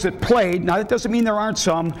guys that played, now that doesn't mean there aren't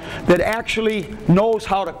some, that actually knows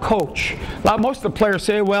how to coach. Now, most of the players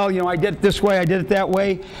say, well, you know, I did it this way, I did it that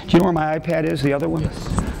way. Do you know where my iPad is, the other one?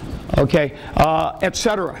 Yes. Okay,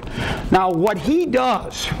 etc. Now, what he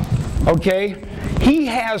does, okay, he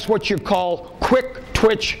has what you call quick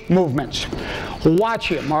twitch movements. Watch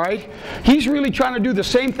him, all right? He's really trying to do the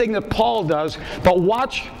same thing that Paul does, but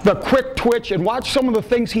watch the quick twitch and watch some of the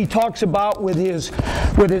things he talks about with his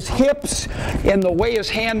hips and the way his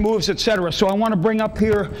hand moves, etc. So I want to bring up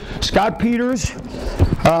here Scott Peters.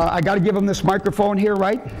 I got to give him this microphone here,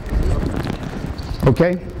 right?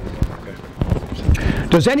 Okay.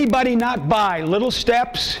 Does anybody not buy little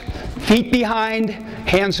steps, feet behind,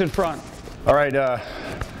 hands in front? All right.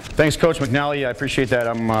 Thanks, Coach McNally. I appreciate that.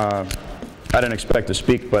 I didn't expect to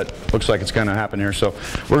speak, but looks like it's going to happen here. So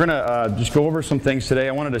we're going to just go over some things today.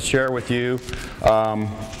 I wanted to share with you,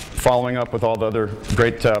 following up with all the other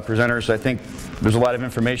great presenters. I think there's a lot of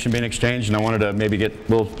information being exchanged, and I wanted to maybe get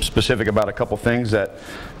a little specific about a couple things that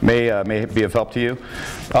may be of help to you.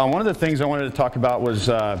 One of the things I wanted to talk about was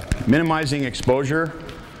minimizing exposure.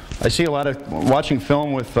 I see a lot of watching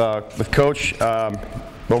film with Coach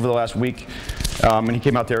over the last week. And he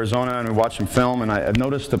came out to Arizona and we watched him film, and I've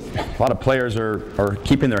noticed a lot of players are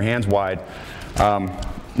keeping their hands wide.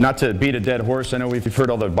 Not to beat a dead horse, I know we've heard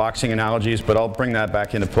all the boxing analogies, but I'll bring that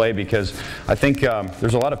back into play because I think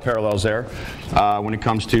there's a lot of parallels there when it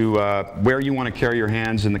comes to where you want to carry your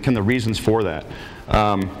hands and the reasons for that.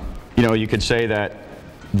 You know, you could say that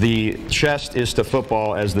the chest is to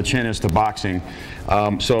football as the chin is to boxing.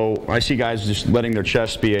 So I see guys just letting their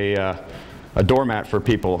chest be a doormat for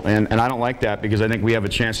people, and I don't like that because I think we have a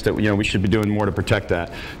chance that, you know, we should be doing more to protect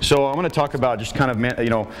that. So I want to talk about just kind of, you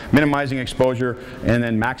know, minimizing exposure and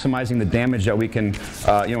then maximizing the damage that we can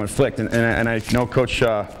you know, inflict. And I know Coach, you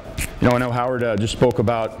know, I know Howard just spoke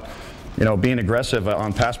about, you know, being aggressive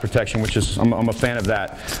on pass protection, which is, I'm a fan of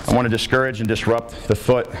that. I want to discourage and disrupt the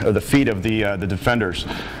feet of the defenders.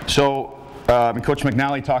 So Coach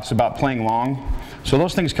McNally talks about playing long. So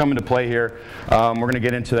those things come into play here. We're going to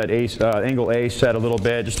get into that angle A set a little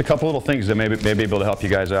bit. Just a couple little things that may be able to help you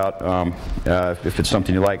guys out if it's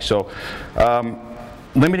something you like. So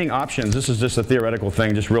limiting options. This is just a theoretical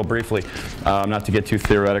thing, just real briefly. Not to get too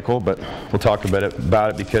theoretical, but we'll talk a bit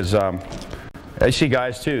about it because I see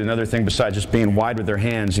guys too, another thing besides just being wide with their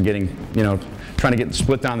hands and getting, you know, trying to get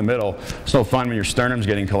split down the middle. It's no fun when your sternum's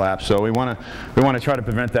getting collapsed. So we want to try to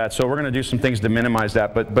prevent that. So we're going to do some things to minimize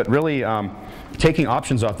that, but really taking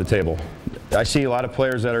options off the table. I see a lot of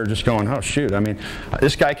players that are just going, oh shoot, I mean,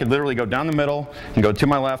 this guy could literally go down the middle and go to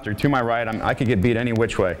my left or to my right. I could get beat any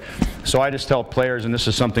which way. So I just tell players, and this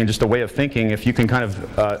is something, just a way of thinking, if you can kind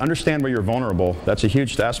of understand where you're vulnerable, that's a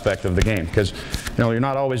huge aspect of the game, because, you know, you're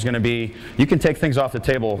not always going to be, you can take things off the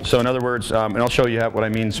table. So in other words, and I'll show you what I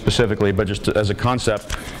mean specifically, but just as a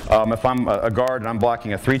concept, if I'm a guard and I'm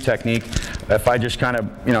blocking a 3 technique, if I just kind of,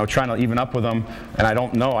 you know, trying to even up with them, and I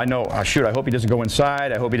don't know, oh, shoot, I hope he doesn't go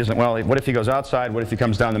inside, I hope he doesn't, well, what if he goes outside, what if he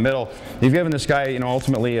comes down the middle? You've given this guy, you know,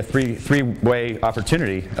 ultimately a three-way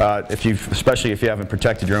opportunity, especially if you haven't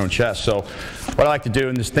protected your own chest. So what I like to do,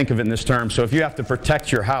 and just think of it in this term, so if you have to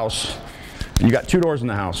protect your house, You got 2 doors in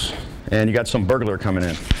the house, and you got some burglar coming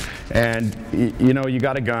in. And you know, you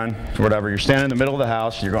got a gun or whatever, you're standing in the middle of the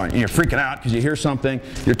house, you're freaking out because you hear something,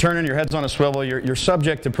 you're turning, your head's on a swivel, you're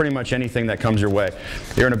subject to pretty much anything that comes your way.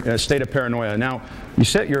 You're in a state of paranoia. Now, you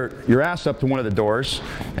set your ass up to one of the doors,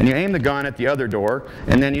 and you aim the gun at the other door,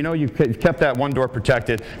 and then you know you've kept that one door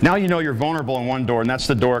protected. Now you know you're vulnerable in one door, and that's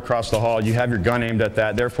the door across the hall. You have your gun aimed at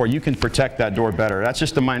that, therefore you can protect that door better. That's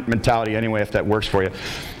just the mentality anyway, if that works for you.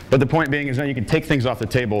 But the point being is that you can take things off the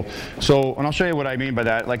table. So, and I'll show you what I mean by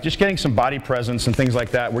that. Like just getting some body presence and things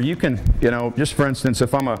like that, where you can, you know, just for instance,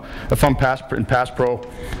 if I'm pass pro,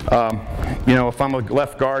 you know, if I'm a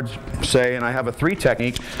left guard, say, and I have a 3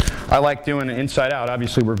 technique, I like doing it inside out.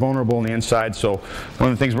 Obviously, we're vulnerable on the inside, so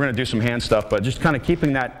one of the things we're going to do some hand stuff, but just kind of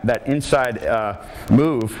keeping that inside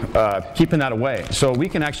move, keeping that away. So we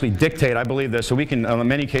can actually dictate. I believe this. So we can, in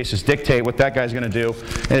many cases, dictate what that guy's going to do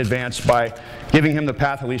in advance by giving him the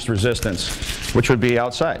path of least resistance, which would be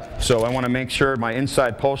outside. So I want to make sure my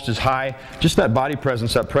inside post is high, just that body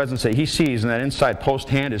presence, that presence that he sees, and that inside post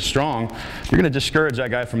hand is strong. You're going to discourage that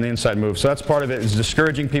guy from the inside move. So that's part of it, is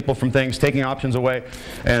discouraging people from things, taking options away,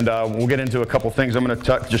 and we'll get into a couple things I'm going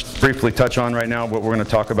to just briefly touch on right now, what we're going to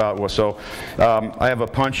talk about. So I have a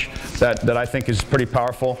punch that I think is pretty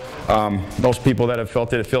powerful. Most people that have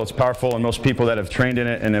felt it feel it's powerful, and most people that have trained in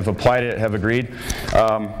it and have applied it have agreed,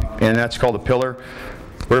 and that's called a pillar.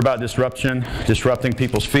 We're about disrupting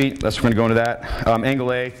people's feet. That's going to go into that.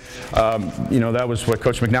 Angle A, you know, that was what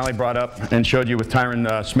Coach McNally brought up and showed you with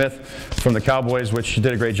Tyron Smith from the Cowboys, which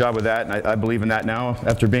did a great job with that. And I believe in that now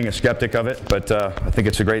after being a skeptic of it. But I think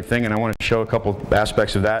it's a great thing, and I want to show a couple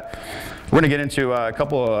aspects of that. We're going to get into a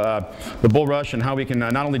couple of the bull rush and how we can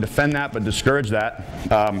not only defend that but discourage that.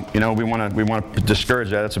 You know, we want to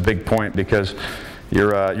discourage that. That's a big point, because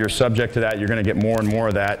you're subject to that. You're going to get more and more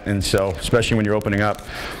of that, and so especially when you're opening up.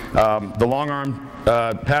 The long arm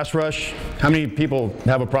pass rush. How many people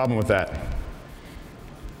have a problem with that?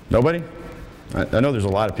 Nobody? I know there's a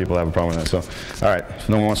lot of people that have a problem with that. So, all right,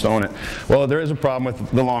 so no one wants to own it. Well, there is a problem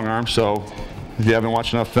with the long arm. So, if you haven't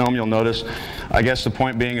watched enough film, you'll notice. I guess the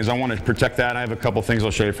point being is I want to protect that. I have a couple things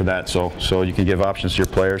I'll show you for that, so you can give options to your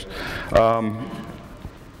players.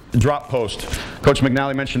 Drop post. Coach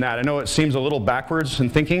McNally mentioned that. I know it seems a little backwards in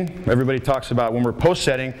thinking. Everybody talks about when we're post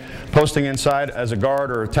setting, posting inside as a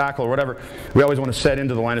guard or a tackle or whatever, we always want to set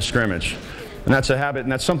into the line of scrimmage. And that's a habit,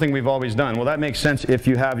 and that's something we've always done. Well, that makes sense if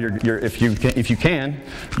you have if you can,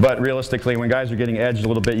 but realistically, when guys are getting edged a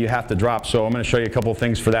little bit, you have to drop. So I'm going to show you a couple of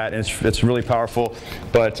things for that. And it's really powerful,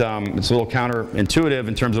 but it's a little counterintuitive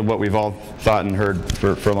in terms of what we've all thought and heard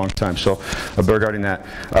for a long time. So regarding that.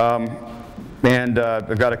 And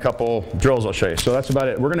I've got a couple drills I'll show you. So that's about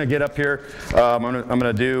it. We're going to get up here. I'm going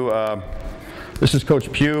to do, this is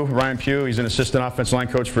Coach Pugh, Ryan Pugh. He's an assistant offensive line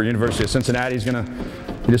coach for University of Cincinnati.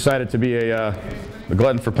 He decided to be a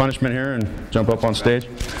glutton for punishment here and jump up on stage.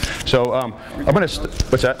 So I'm going to,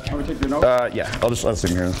 what's that? Can we take your notes? Yeah, I'll just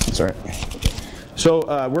leave him here. That's all right. So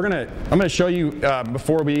I'm going to show you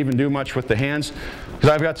before we even do much with the hands,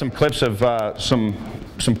 because I've got some clips of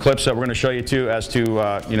some clips that we're going to show you too as to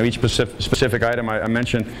you know, each specific item I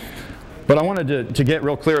mentioned. But I wanted to get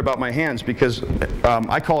real clear about my hands, because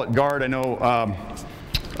I call it guard. I know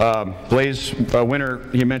Blaze Winter,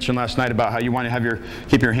 he mentioned last night about how you want to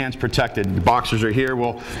keep your hands protected. The boxers are here.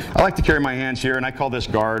 Well, I like to carry my hands here, and I call this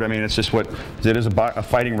guard. I mean, it's just what it is, a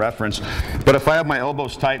fighting reference. But if I have my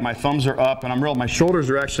elbows tight, my thumbs are up, and my shoulders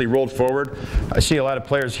are actually rolled forward, I see a lot of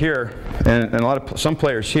players here, and some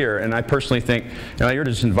players here, and I personally think, you know, you're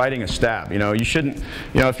just inviting a stab. You know, you shouldn't.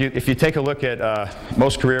 You know, if you take a look at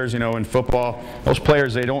most careers, you know, in football, most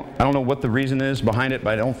players, I don't know what the reason is behind it,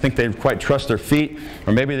 but I don't think they quite trust their feet,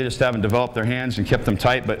 or maybe they just haven't developed their hands and kept them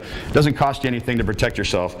tight. But it doesn't cost you anything to protect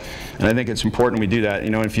yourself, and I think it's important we do that. You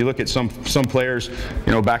know, if you look at some players,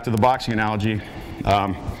 you know, back to the boxing analogy,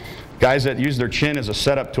 guys that use their chin as a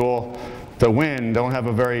setup tool to win don't have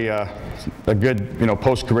a very a good, you know,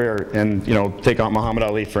 post career. And, you know, take on Muhammad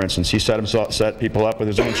Ali, for instance. He set people up with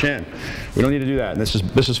his own chin. We don't need to do that. And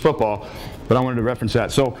this is football, but I wanted to reference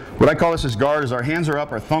that. So what I call this as guard is our hands are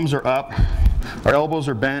up, our thumbs are up, our elbows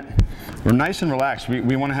are bent. We're nice and relaxed.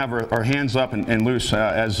 We want to have our hands up and loose,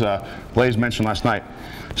 as Blaze mentioned last night.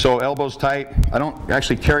 So elbows tight. I don't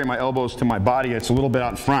actually carry my elbows to my body. It's a little bit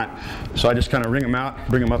out in front. So I just kind of wring them out,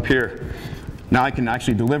 bring them up here. now I can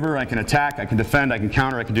actually deliver, I can attack, I can defend, I can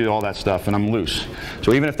counter, I can do all that stuff, and I'm loose.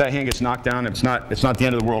 So even if that hand gets knocked down, it's not the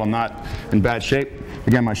end of the world. I'm not in bad shape.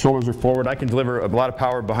 Again, my shoulders are forward. I can deliver a lot of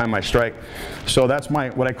power behind my strike. So that's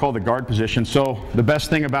what I call the guard position. So the best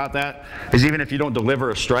thing about that is even if you don't deliver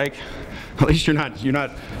a strike, at least you're not, you know,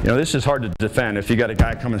 this is hard to defend if you got a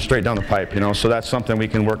guy coming straight down the pipe, you know, so that's something we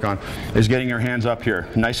can work on, is getting your hands up here,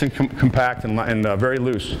 nice and compact and very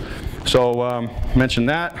loose. So mention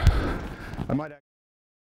that.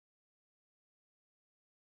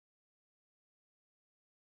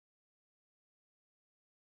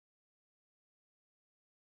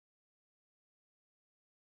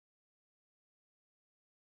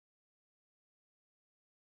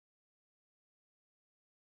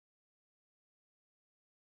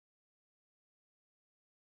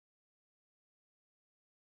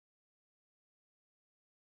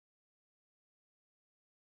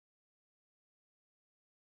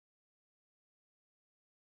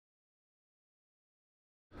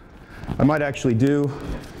 I might actually do,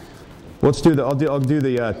 I'll do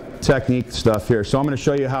the technique stuff here. So I'm going to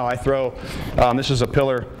show you how I throw. This is a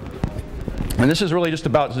pillar, and this is really just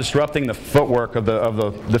about disrupting the footwork of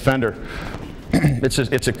the defender.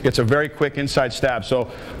 It's a very quick inside stab.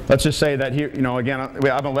 So let's just say that here, you know, again,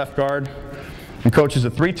 I'm a left guard, and coach is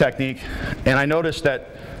a 3 technique, and I noticed that,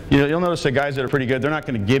 you know, you'll notice that guys that are pretty good, they're not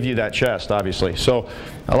going to give you that chest, obviously. So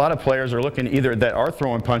a lot of players are looking either that are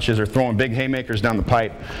throwing punches or throwing big haymakers down the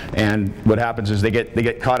pipe, and what happens is they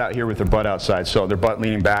get caught out here with their butt outside, so their butt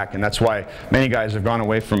leaning back, and that's why many guys have gone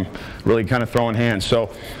away from really kind of throwing hands.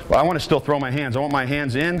 So I want to still throw my hands. I want my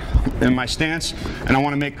hands in my stance, and I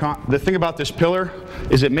want to make the thing about this pillar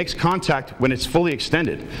is it makes contact when it's fully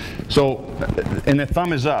extended. So, and the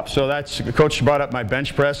thumb is up. So that's, coach brought up my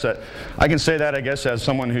bench press. I can say that, I guess, as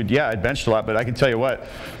someone who, yeah, I benched a lot, but I can tell you what,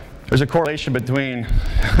 there's a correlation between,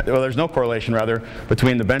 well, there's no correlation rather,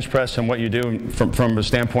 between the bench press and what you do from a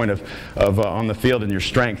standpoint of on the field and your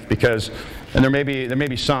strength, because, and there may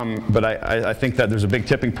be some, but I think that there's a big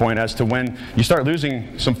tipping point as to when you start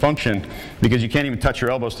losing some function because you can't even touch your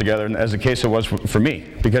elbows together, as the case it was for me.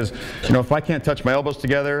 Because, you know, if I can't touch my elbows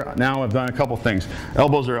together, now I've done a couple things.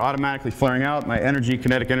 Elbows are automatically flaring out, my energy,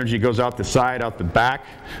 kinetic energy goes out the side, out the back,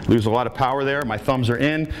 lose a lot of power there, my thumbs are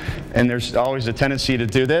in, and there's always a tendency to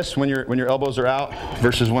do this when your elbows are out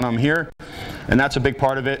versus when I'm here. And that's a big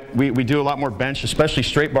part of it. We do a lot more bench, especially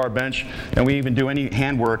straight bar bench, and we even do any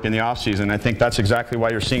hand work in the off season. I think that's exactly why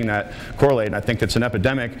you're seeing that correlate. And I think it's an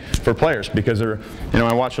epidemic for players because they're, you know,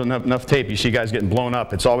 I watch enough tape, you see guys getting blown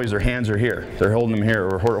up. It's always their hands are here. They're holding them here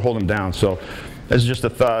or holding them down. So this is just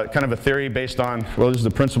a kind of a theory based on, well, this is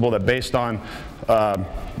the principle that based on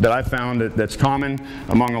that I found that's common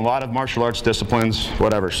among a lot of martial arts disciplines,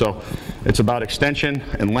 whatever. So it's about extension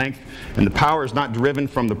and length, and the power is not driven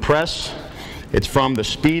from the press. It's from the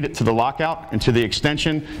speed to the lockout and to the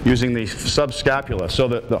extension using the subscapula. So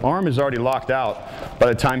the arm is already locked out by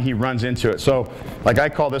the time he runs into it. So like I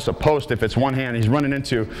call this a post if it's one hand. He's running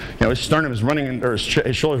into, you know, his sternum is running, or his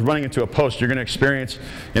shoulder is running into a post. You're going to experience,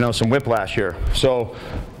 you know, some whiplash here. So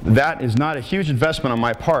that is not a huge investment on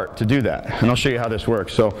my part to do that. And I'll show you how this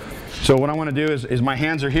works. So what I want to do is my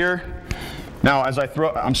hands are here. Now, as I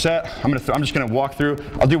throw, I'm set. I'm just going to walk through.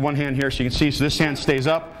 I'll do one hand here so you can see. So this hand stays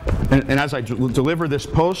up, and as I deliver this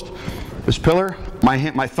post, this pillar,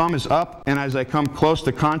 my thumb is up, and as I come close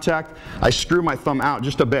to contact, I screw my thumb out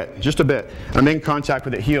just a bit, And I'm in contact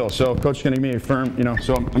with the heel. So coach is going to give me a firm, you know.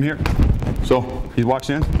 So I'm here. So he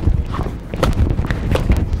walks in.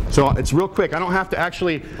 So it's real quick. I don't have to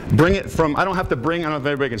actually bring it from, I don't know if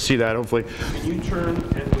everybody can see that, hopefully. Can you turn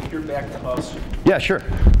and with your back to us? Yeah, sure.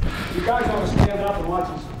 You guys want to stand up and watch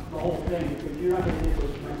the whole thing because you're not going to get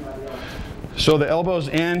those from anybody else. So the elbow's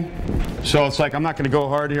in. So it's like I'm not going to go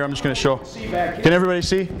hard here. I'm just going to show. Can everybody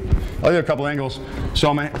see? I'll do a couple angles. So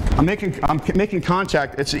I'm making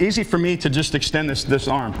contact. It's easy for me to just extend this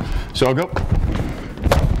arm. So I'll go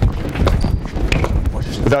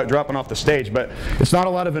without dropping off the stage, but it's not a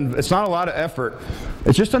lot of effort.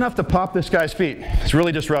 It's just enough to pop this guy's feet. It's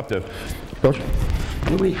really disruptive. Coach?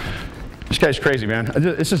 This guy's crazy, man.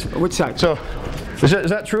 This is what's that? So, is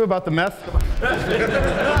that true about the meth?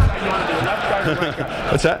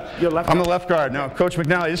 What's that? I'm the left guard. Now, Coach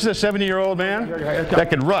McNally, this is a 70-year-old man that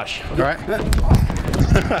can rush. All right.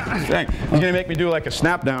 Dang, he's gonna make me do like a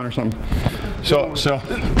snap down or something. So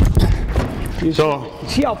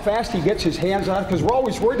see how fast he gets his hands on it? Because we're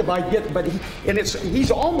always worried about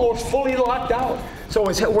he's almost fully locked out. So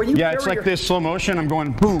were you? Yeah, it's like this slow motion. I'm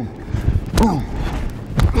going boom, boom.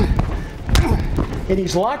 and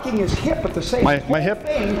he's locking his hip at the same time. My hip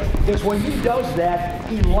thing is when he does that,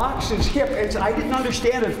 he locks his hip. I didn't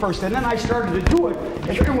understand it at first, and then I started to do it.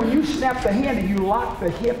 And then when you snap the hand and you lock the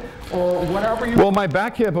hip or whatever you... Well, my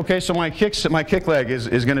back hip, okay, so my kick leg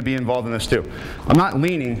is going to be involved in this too. I'm not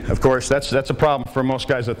leaning, of course. That's a problem for most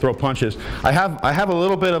guys that throw punches. I have a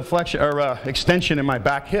little bit of flexion or extension in my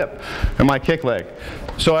back hip and my kick leg.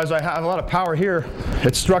 So as I have a lot of power here,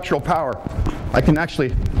 it's structural power. I can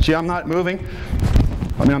actually see I'm not moving.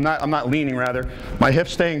 I mean, I'm not leaning, rather. My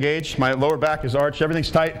hips stay engaged. My lower back is arched.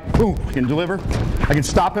 Everything's tight. Boom, I can deliver. I can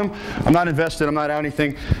stop him. I'm not invested. I'm not out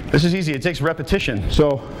anything. This is easy. It takes repetition.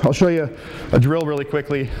 So I'll show you a drill really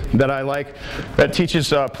quickly that I like that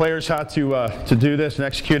teaches players how to do this and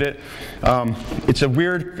execute it. It's a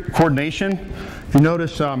weird coordination. If you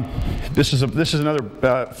notice, this is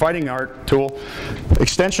another fighting art tool.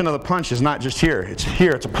 Extension of the punch is not just here. It's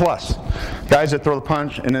here. It's a plus. Guys that throw the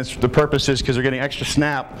punch, and the purpose is because they're getting extra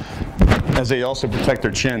snap as they also protect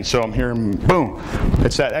their chin. So I'm here, boom.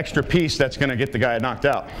 It's that extra piece that's going to get the guy knocked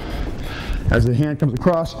out. As the hand comes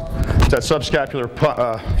across, it's that subscapular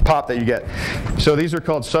pop that you get. So these are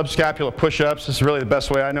called subscapular push-ups. This is really the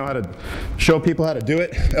best way I know how to show people how to do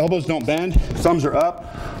it. Elbows don't bend, thumbs are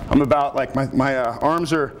up. I'm about like my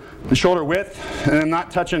arms are the shoulder width, and I'm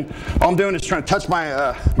not touching. All I'm doing is trying to touch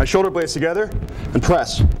my shoulder blades together and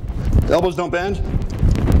press. The elbows don't bend.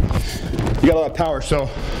 You got a lot of power, so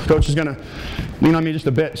coach is gonna lean on me just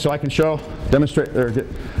a bit so I can demonstrate, or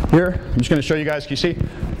here, I'm just gonna show you guys, can you see?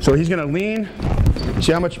 So he's gonna lean,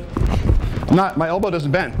 see how much, my elbow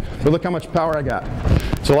doesn't bend, but look how much power I got.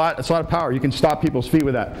 It's a lot of power. You can stop people's feet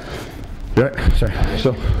with that. Right? Sorry.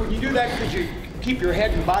 So when you do that, could you keep your head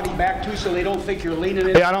and body back too so they don't think you're leaning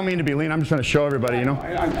in? Yeah, I don't mean to be lean, I'm just trying to show everybody, you know?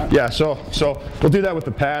 Yeah, so we'll do that with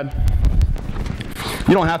the pad.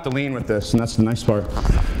 You don't have to lean with this, and that's the nice part.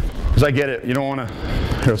 Because I get it, you don't want to,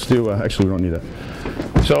 let's do, actually we don't need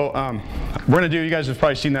that. So we're going to do, you guys have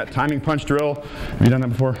probably seen that timing punch drill. Have you done that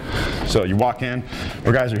before? So you walk in,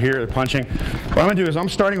 where guys are here, they're punching. What I'm going to do is I'm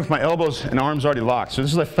starting with my elbows and arms already locked. So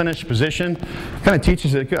this is a finished position. Kind of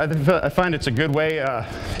teaches it, I find it's a good way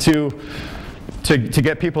to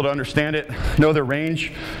get people to understand it, know their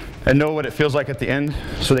range, and know what it feels like at the end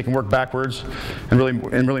so they can work backwards and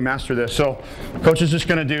really master this. So coach is just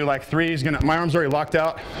going to do like three. My arm's already locked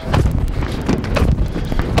out.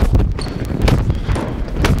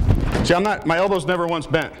 See, my elbow's never once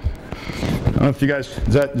bent. I don't know if you guys,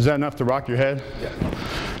 is that enough to rock your head? Yeah.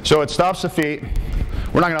 So it stops the feet.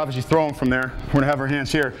 We're not going to obviously throw them from there. We're going to have our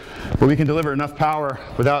hands here, but we can deliver enough power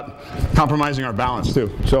without compromising our balance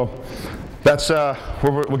too. So that's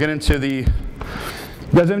we'll get into the.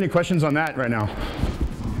 You guys have any questions on that right now?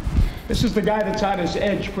 This is the guy that's on his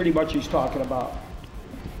edge, pretty much, he's talking about.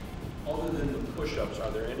 Other than the push-ups,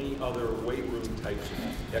 are there any other weight room types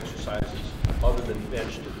of exercises other than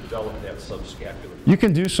bench to develop that subscapular? You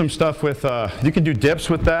can do some stuff with, you can do dips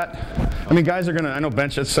with that. I mean, guys are going to, I know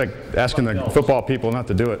bench, it's like asking the football people not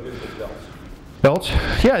to do it. Belts?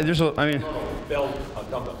 Yeah, there's a, I mean.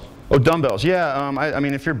 Dumbbells. Oh, dumbbells, yeah. I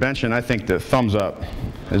mean, if you're benching, I think the thumbs up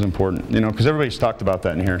is important, you know, because everybody's talked about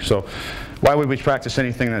that in here. So why would we practice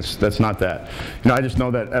anything that's not that? You know, I just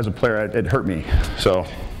know that as a player, it hurt me. So,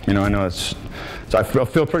 you know, I know I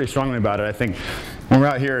feel pretty strongly about it. I think when we're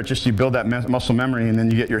out here, it's just you build that muscle memory, and then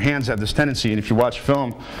your hands have this tendency, and if you watch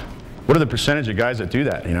film, what are the percentage of guys that do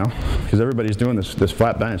that, you know? Because everybody's doing this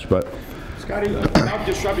flat bench, but. Scotty, without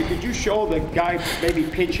disrupting, could you show the guy maybe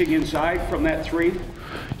pinching inside from that three?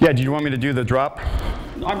 Yeah, do you want me to do the drop?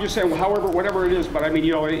 I'm just saying, however, whatever it is, but I mean,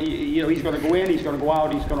 you know, he's going to go in, he's going to go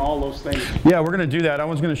out, he's going to all those things. Yeah, we're going to do that. I'm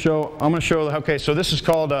going to show, okay, so this is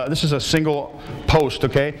called, this is a single post,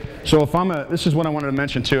 okay? So if this is what I wanted to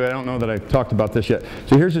mention too, I don't know that I talked about this yet.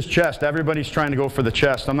 So here's his chest. Everybody's trying to go for the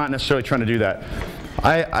chest. I'm not necessarily trying to do that.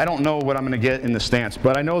 I don't know what I'm going to get in the stance,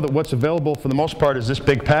 but I know that what's available for the most part is this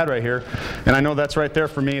big pad right here, and I know that's right there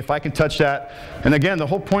for me. If I can touch that, and again, the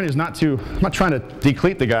whole point is I'm not trying to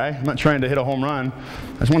decleat the guy. I'm not trying to hit a home run.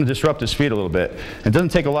 I just want to disrupt his feet a little bit. It doesn't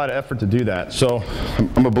take a lot of effort to do that. So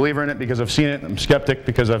I'm a believer in it because I've seen it. I'm skeptic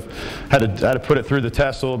because I've had to put it through the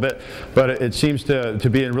test a little bit, but it seems to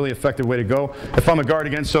be a really effective way to go. If I'm a guard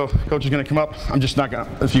again, so coach is going to come up. I'm just not going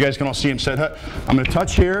to, if you guys can all see him set hut, I'm going to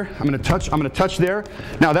touch here. I'm going to touch there.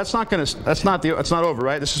 Now that's not over,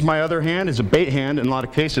 right? This is my other hand. It's a bait hand in a lot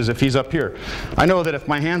of cases if he's up here. I know that if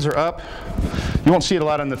my hands are up, you won't see it a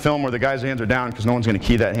lot on the film where the guy's hands are down because no one's going to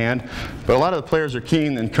key that hand. But a lot of the players are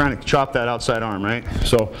keying and trying to chop that outside arm, right?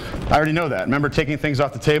 So I already know that. Remember taking things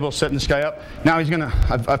off the table, setting this guy up. Now he's going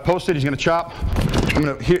to, I've posted, he's going to chop. I'm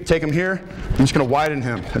going to take him here. I'm just going to widen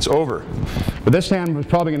him. It's over. But this hand was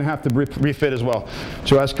probably going to have to refit as well.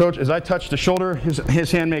 So as I touch the shoulder,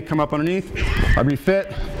 his hand may come up underneath. I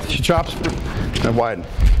refit, she chops, and I widen.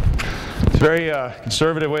 It's a very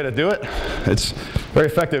conservative way to do it. It's very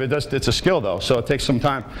effective. It's a skill though, so it takes some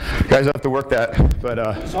time. Guys have to work that. But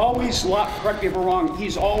he's always locked. Correct me if I'm wrong.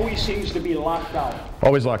 He's always seems to be locked out.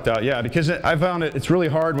 Always locked out, yeah. Because I found it's really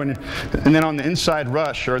hard when, and then on the inside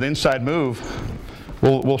rush or the inside move.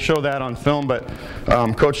 We'll show that on film, but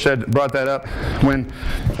Coach brought that up. When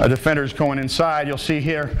a defender's going inside, you'll see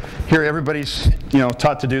here everybody's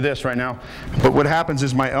taught to do this right now. But what happens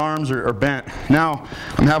is my arms are bent. Now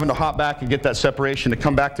I'm having to hop back and get that separation to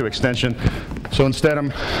come back to extension. So instead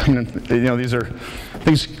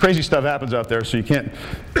these crazy stuff happens out there, so you can't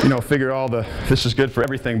figure this is good for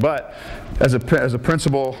everything. But as a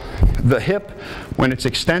principle, the hip, when it's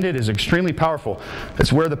extended, is extremely powerful.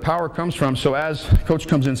 It's where the power comes from. So as Coach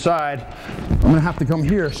comes inside, I'm going to have to come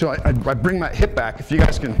here. So I bring my hip back. If you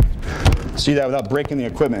guys can see that without breaking the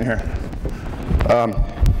equipment here.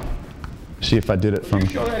 See if I did it from. Can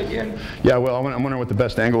you show that again? Yeah, well, I'm wondering what the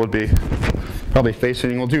best angle would be. Probably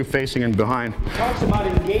facing. We'll do facing and behind. He talks about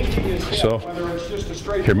engaging his hip, so, whether it's just a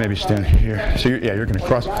straight. Here, maybe stand here. So you're going to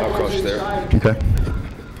cross. I'll cross there. Okay.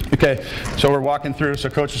 Okay, so we're walking through, so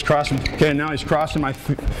Coach is crossing. Okay, now he's crossing my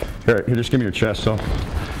feet. Here, just give me your chest. So,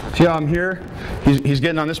 see how I'm here? He's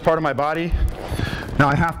getting on this part of my body. Now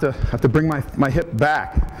I have to bring my hip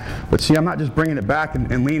back. But see, I'm not just bringing it back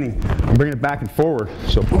and leaning. I'm bringing it back and forward.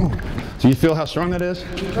 So, boom. So you feel how strong that is?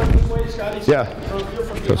 Can you turn this way, Scotty? Yeah.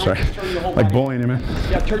 So sorry. Like bullying him, man.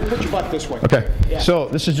 Yeah, put your butt this way. Okay. Yeah. So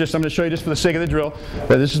this is just, I'm going to show you just for the sake of the drill.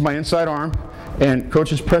 This is my inside arm. And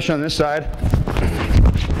Coach is pressure on this side.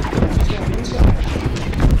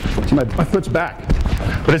 See, my foot's back.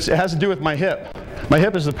 But it has to do with my hip. My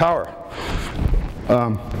hip is the power.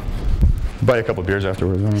 Buy a couple beers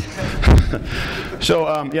afterwards. So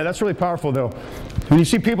yeah, that's really powerful though. When you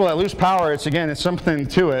see people that lose power, it's something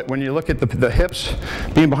to it. When you look at the hips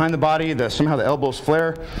being behind the body, somehow the elbows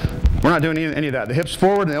flare. We're not doing any of that. The hips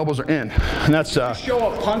forward and the elbows are in. And that's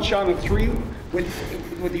show a punch on a 3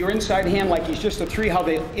 with your inside hand like he's just a 3, how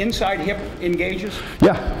the inside hip engages?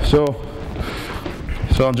 Yeah, so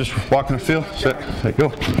I'm just walking the field, sit, go.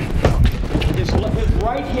 His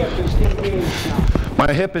right hip is engaged now.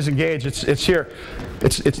 My hip is engaged, it's here.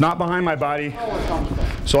 It's not behind my body,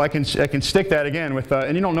 so I can stick that again with,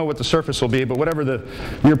 and you don't know what the surface will be, but whatever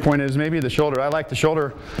your point is, maybe the shoulder. I like the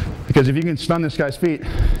shoulder because if you can stun this guy's feet,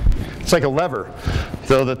 it's like a lever.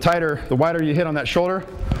 So the wider you hit on that shoulder,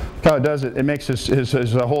 how it does it makes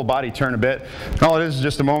his whole body turn a bit. And all it is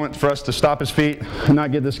just a moment for us to stop his feet and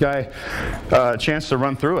not give this guy a chance to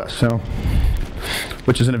run through us. So,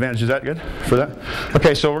 which is an advantage. Is that good for that?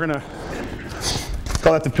 Okay, so we're gonna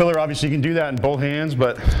call that the pillar. Obviously, you can do that in both hands,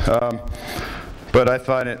 but I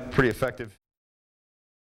find it pretty effective.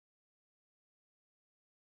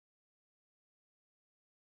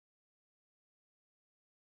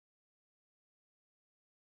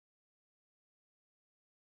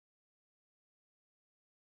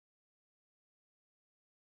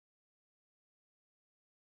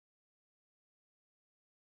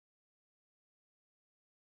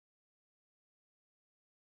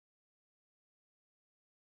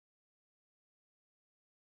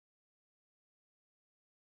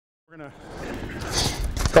 We're going to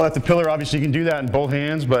call that the pillar. Obviously, you can do that in both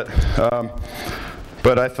hands, but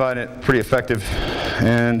I find it pretty effective.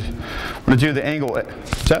 And we're going to do the angle.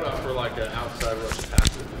 Is that? For like an outside rush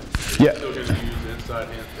passive. Yeah. Still going to use the inside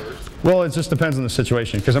hand first? Well, it just depends on the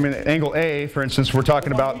situation. Because, I mean, angle A, for instance, we're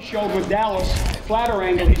talking about. He showed with Dallas, flatter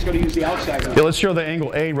angle, he's going to use the outside. Yeah, let's show the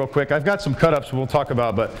angle A real quick. I've got some cut-ups we'll talk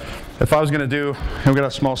about, but if I was going to do, we've got a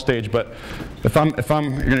small stage, but if I'm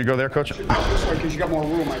you're going to go there, Coach? This way, because you got more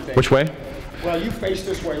room, I think. Which way? Well, you face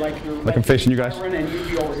this way, like you're. Like I'm facing you guys? And you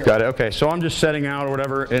be over here. Got it. Okay, so I'm just setting out or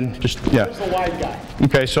whatever, and just yeah. Here's the wide guy.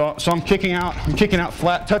 Okay, so I'm kicking out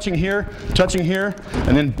flat, touching here,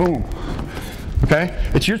 and then boom. Okay,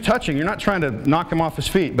 it's you're touching. You're not trying to knock him off his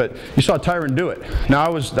feet, but you saw Tyron do it. Now I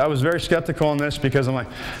was very skeptical on this because I'm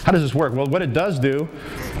like, how does this work? Well, what it does do,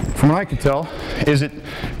 from what I can tell, is it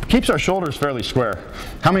keeps our shoulders fairly square.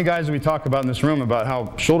 How many guys do we talk about in this room about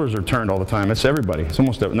how shoulders are turned all the time? It's everybody. It's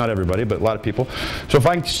almost not everybody, but a lot of people. So if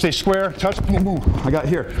I can stay square, touch, boom, boom, I got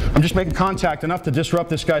here. I'm just making contact enough to disrupt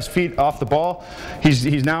this guy's feet off the ball.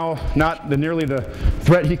 He's now not nearly the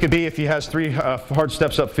threat he could be if he has 3 hard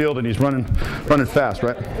steps upfield and he's running fast,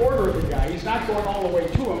 right? Quarter of the guy. He's not going all the way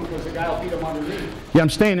to him because the guy will beat him underneath. Yeah, I'm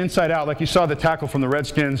staying inside out, like you saw the tackle from the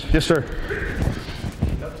Redskins. Yes, sir.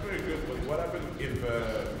 That's very good, but what happens if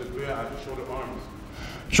the player has shorter arms?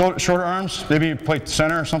 Shorter arms, maybe you play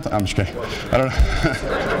center or something. I'm just kidding. I don't know. Let's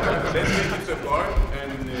say it's a guard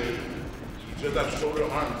and just have shorter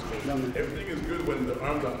arms. Everything is good when the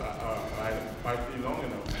arms are 5 feet long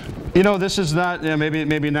enough. You know, this is not, maybe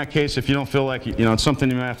in that case, if you don't feel like, it's something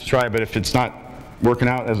you might have to try, but if it's not working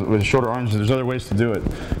out with shorter arms, there's other ways to do it.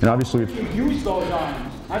 And obviously, if you use those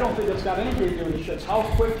arms, I don't think it's got anything to do with the shits. How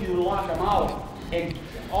quick you lock them out and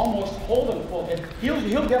almost hold them full.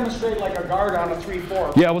 He'll demonstrate like a guard on a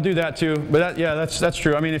 3-4. Yeah, we'll do that too. But that's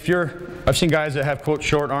true. I mean, I've seen guys that have quote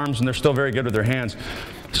short arms and they're still very good with their hands.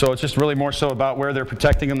 So it's just really more so about where they're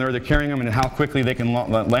protecting them, where they're carrying them, and how quickly they can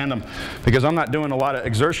land them. Because I'm not doing a lot of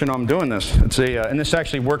exertion. I'm doing this. It's and this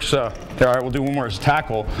actually works. All right, we'll do one more as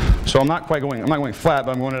tackle. So I'm not going flat,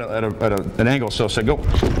 but I'm going at an angle. So go.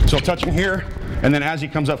 So I'm touching here, and then as he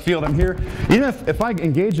comes upfield, I'm here. Even if I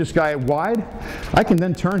engage this guy wide, I can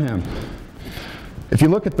then turn him. If you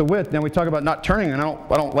look at the width, now we talk about not turning, and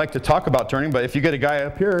I don't like to talk about turning, but if you get a guy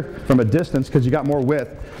up here from a distance because you got more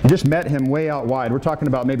width, you just met him way out wide. We're talking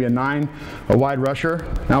about maybe a 9, a wide rusher.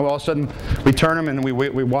 Now all of a sudden we turn him and we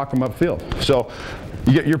walk him upfield. So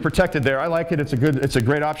you're protected there. I like it. It's a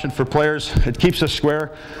great option for players. It keeps us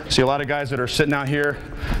square. See a lot of guys that are sitting out here,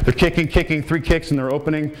 they're kicking 3 kicks and they're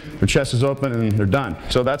opening, their chest is open and they're done.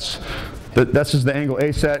 So that's just the angle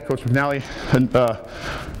A set. Coach McNally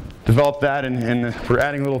developed that, and we're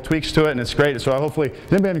adding little tweaks to it, and it's great. So hopefully, does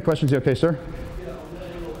anybody have any questions? Okay, sir? Yeah, on that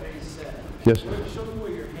angle A set. Yes. Show me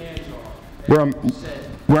where your hands are.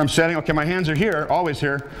 Where I'm setting. Okay, my hands are here, always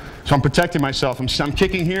here. So I'm protecting myself. I'm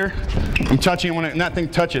kicking here. I'm touching and that thing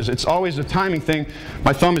touches. It's always a timing thing.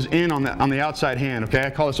 My thumb is in on the outside hand. Okay,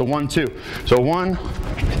 I call this a 1-2. So 1,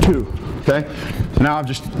 2. Okay. So now I've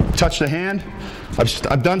just touched the hand.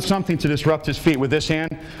 I've done something to disrupt his feet with this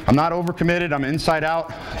hand. I'm not overcommitted. I'm inside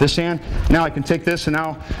out. This hand. Now I can take this, and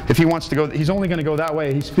now if he wants to go, he's only going to go that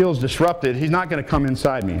way. He feels disrupted. He's not going to come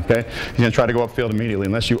inside me. Okay. He's going to try to go upfield immediately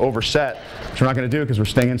unless you overset, which we're not going to do because we're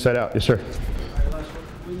staying inside out. Yes, sir.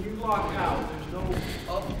 When you lock out,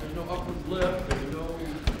 there's no upward lift.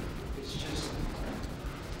 It's just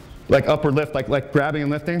like upward lift, like grabbing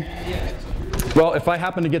and lifting. Yeah. Well, if I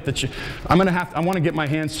happen to get I want to get my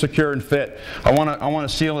hands secure and fit. I want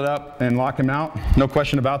to seal it up and lock him out. No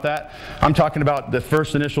question about that. I'm talking about the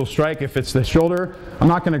first initial strike. If it's the shoulder, I'm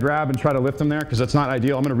not going to grab and try to lift him there because that's not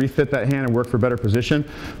ideal. I'm going to refit that hand and work for better position.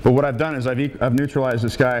 But what I've done is I've neutralized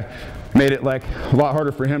this guy, made it like a lot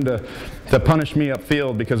harder for him to punish me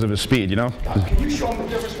upfield because of his speed. You know. Can you show him the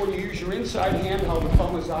difference when you use your inside hand, how the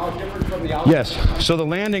thumb is out, different from the outside? Yes. So the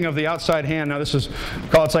landing of the outside hand. Now this is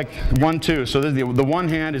it's like 1-2. So the one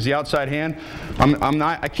hand is the outside hand.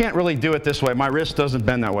 I can't really do it this way. My wrist doesn't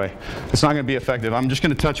bend that way. It's not going to be effective. I'm just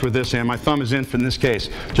going to touch with this hand. My thumb is in this case.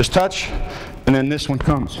 Just touch, and then this one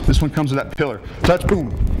comes. This one comes to that pillar. Touch,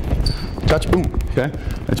 boom. Touch, boom. Okay.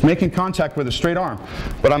 It's making contact with a straight arm,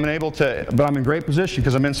 but I'm in great position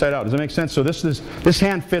because I'm inside out. Does that make sense? So this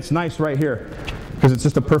hand fits nice right here because it's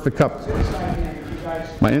just a perfect cup.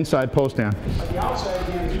 My inside post hand. The outside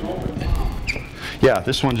hand is open. Yeah,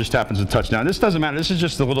 this one just happens to touch. Now, this doesn't matter. This is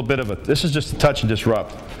just a little bit of this is just a touch and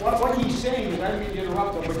disrupt. What he's saying is, I didn't mean to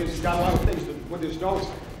interrupt him, because he's got a lot of things with his notes.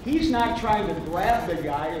 He's not trying to grab the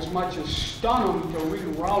guy as much as stun him to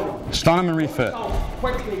reroute him. Stun him and refit. How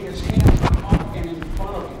quickly his hands are up and in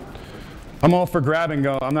front of him. I'm all for grab and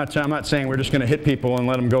go. I'm not saying we're just going to hit people and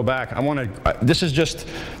let them go back. This is just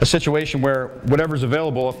a situation where whatever's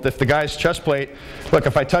available. If the guy's chest plate, look,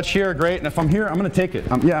 if I touch here, great, and if I'm here, I'm going to take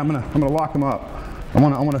it. I'm going to lock him up. I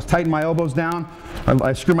want to tighten my elbows down.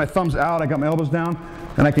 I screw my thumbs out. I got my elbows down,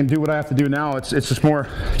 and I can do what I have to do now. It's just more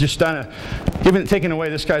just taking away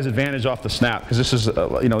this guy's advantage off the snap, because this is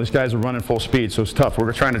these guys are running full speed, so it's tough.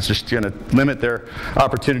 We're trying to just limit their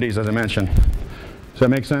opportunities, as I mentioned. Does that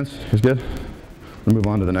make sense? Is good? We'll move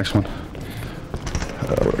on to the next one.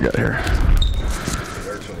 What do we got here?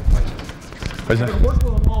 I've been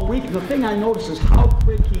working with him all week, and the thing I notice is how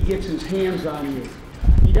quick he gets his hands on you.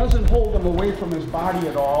 He doesn't hold them away from his body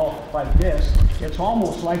at all like this. It's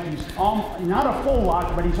almost like he's not a full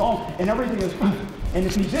lock, but and everything is. And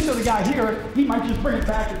if he's into the guy here, he might just bring it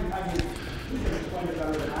back. And he can explain it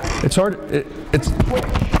better than I can. It's hard. It's quick.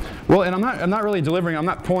 Well, and I'm not really delivering. I'm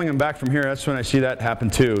not pulling him back from here. That's when I see that happen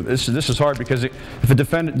too. This is hard because if a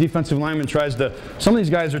defensive lineman tries to, some of these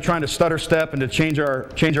guys are trying to stutter step and to change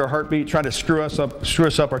our heartbeat, try to screw us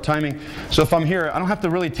up our timing. So if I'm here, I don't have to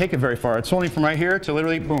really take it very far. It's only from right here to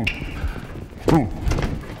literally boom, boom,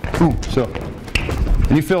 boom. So,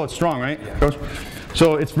 and you feel it's strong, right, Coach?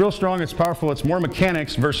 So it's real strong, it's powerful, it's more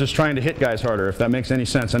mechanics versus trying to hit guys harder, if that makes any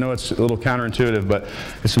sense. I know it's a little counterintuitive, but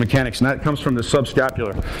it's the mechanics, and that comes from the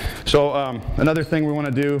subscapular. So another thing we want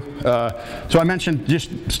to do, so I mentioned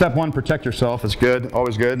just step one, protect yourself. It's good,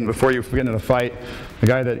 always good. And before you get into a fight, the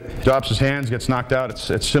guy that drops his hands, gets knocked out,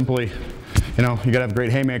 it's simply, you know, you got to have a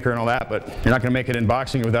great haymaker and all that, but you're not going to make it in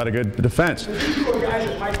boxing without a good defense. There's two guys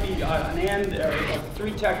that might be an and a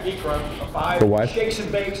 3 technique or a 5. For what? Shakes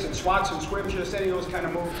and bakes and swats and scrimmages, any of those kind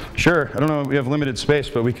of moves. Sure. I don't know. We have limited space,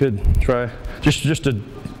 but we could try just to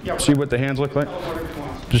see what the hands look like.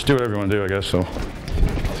 Just do whatever you want to do, I guess. So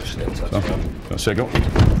go.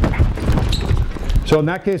 So in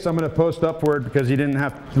that case, I'm going to post upward because he didn't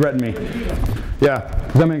have to threaten me. Yeah,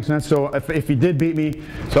 does that make sense? So if he did beat me,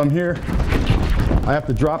 so I'm here, I have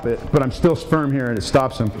to drop it, but I'm still firm here and it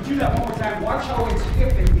stops him. Do that one more time. Watch how his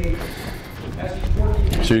hip engages as he's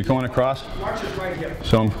working. So you're going across? Watch his right hip.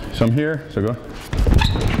 So I'm here, so go.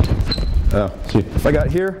 See, if I got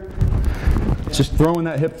here, it's just throwing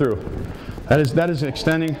that hip through. That is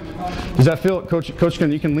extending. Does that feel, Coach,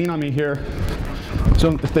 you can lean on me here.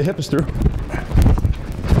 So if the hip is through.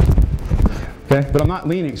 Okay, but I'm not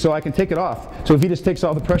leaning, so I can take it off. So if he just takes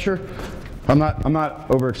all the pressure, I'm not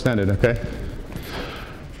overextended, okay?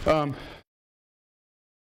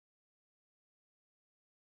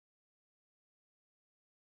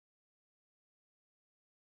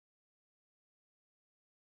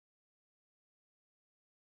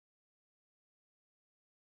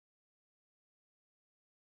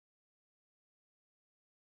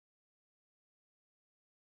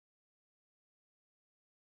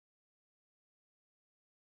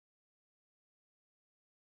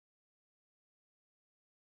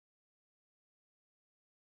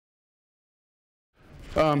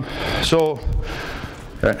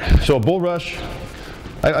 So bull rush,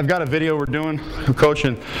 I've got a video we're doing, Coach,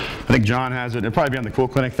 and I think John has it. It'll probably be on the Cool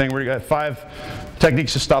Clinic thing. We've got 5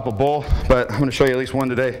 techniques to stop a bull, but I'm going to show you at least one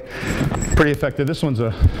today. Pretty effective. This one's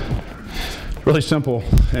really simple,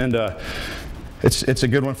 and it's a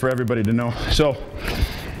good one for everybody to know. So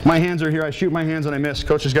my hands are here. I shoot my hands and I miss.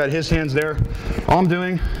 Coach has got his hands there. All I'm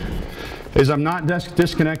doing is I'm not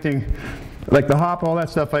disconnecting. Like the hop, all that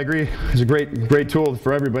stuff, I agree, is a great tool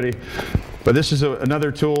for everybody. But this is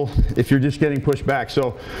another tool if you're just getting pushed back.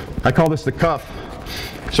 So I call this the cuff.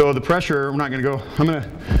 So the pressure, we're not going to go,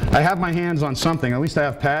 I have my hands on something, at least I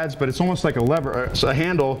have pads, but it's almost like a lever, a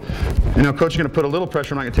handle. You know, Coach is going to put a little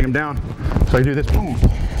pressure, I'm not going to take him down. So I do this, boom,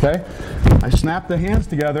 okay? I snap the hands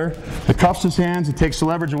together, it cuffs his hands, it takes the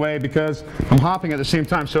leverage away because I'm hopping at the same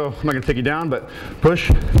time. So I'm not going to take you down, but push.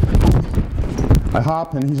 I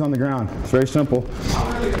hop and he's on the ground. It's very simple. It's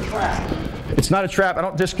not really a trap. It's not a trap. I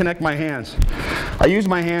don't disconnect my hands. I use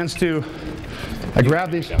my hands I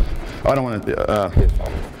grab these. Oh, I don't want to.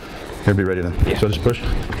 Here, be ready then. Yeah. So just push.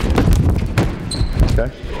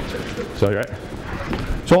 Okay. So you're right.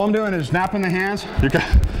 So all I'm doing is snapping the hands.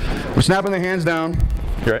 We're snapping the hands down.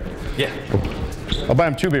 You're right. Yeah. I'll buy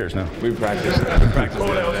him 2 beers now. We practice.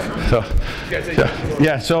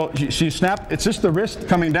 Yeah, so you snap, it's just the wrist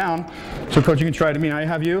coming down. So Coach, you can try it to me. I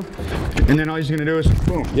have you, and then all he's gonna do is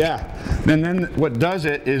boom, yeah. And then what does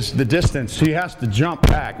it is the distance. So he has to jump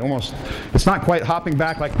back almost. It's not quite hopping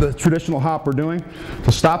back like the traditional hop we're doing.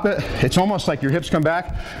 To stop it, it's almost like your hips come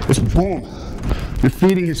back. It's boom. You're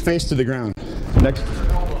feeding his face to the ground. Next.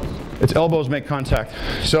 Its elbows make contact.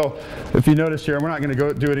 So if you notice here, we're not going to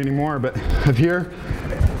go do it anymore, but if here,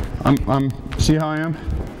 see how I am?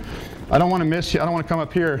 I don't want to miss, I don't want to come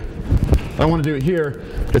up here. I don't want to do it here.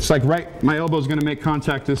 It's like right, my elbow is going to make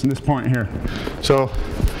contact in this point here. So,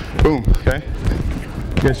 boom, okay?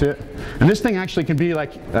 You guys see it? And this thing actually can be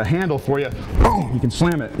like a handle for you. Boom, you can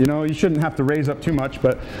slam it. You know, you shouldn't have to raise up too much,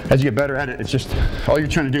 but as you get better at it, it's just, all you're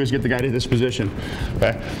trying to do is get the guy to this position.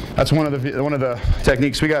 Okay? That's one of the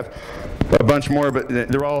techniques. We got a bunch more, but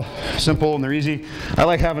they're all simple and they're easy. I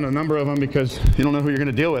like having a number of them because you don't know who you're going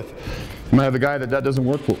to deal with. You might have a guy that doesn't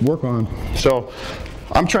work on. So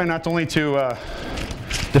I'm trying not only to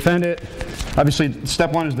defend it. Obviously,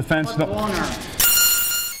 step one is defense.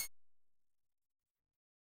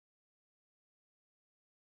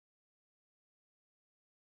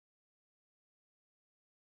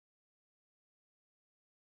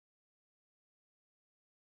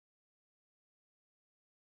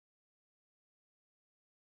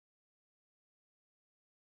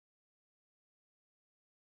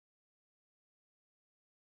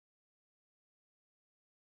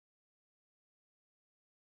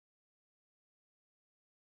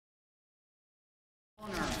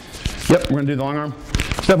 Yep, we're going to do the long arm.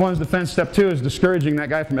 Step one is defense. Step two is discouraging that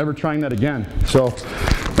guy from ever trying that again. So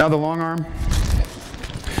now the long arm.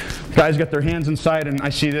 Guys get their hands inside, and I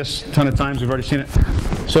see this a ton of times. We've already seen it.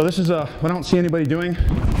 So this is what I don't see anybody doing.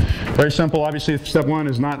 Very simple. Obviously, step one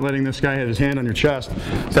is not letting this guy have his hand on your chest.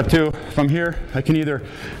 Step two, if I'm here, I can either,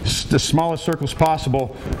 the smallest circles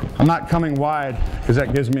possible, I'm not coming wide, because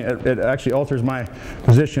that gives me, it actually alters my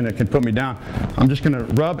position. It can put me down. I'm just going to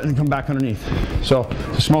rub and come back underneath. So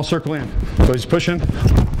it's a small circle in. So he's pushing.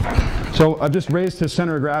 So I've just raised his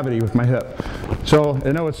center of gravity with my hip. So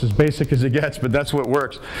I know it's as basic as it gets, but that's what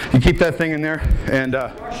works. You keep that thing in there, and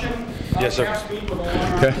yes, sir.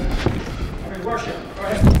 Okay.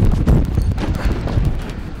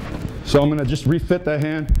 So I'm going to just refit that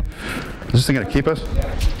hand. Is this thing going to keep us?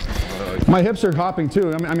 My hips are hopping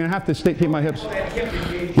too. I mean I have to keep my hips.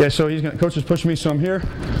 Yeah. So coach is pushing me, so I'm here.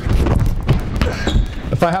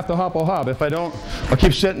 If I have to hop, I'll hop. If I don't, I'll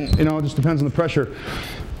keep sitting. You know, it just depends on the pressure.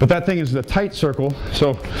 But that thing is the tight circle.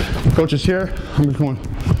 So coach is here. I'm just going.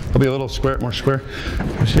 I'll be a little more square.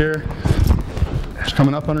 He's here. Just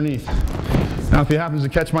coming up underneath. Now, if he happens to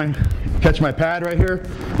catch my pad right here,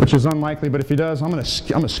 which is unlikely, but if he does, I'm gonna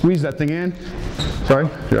squeeze that thing in. Sorry,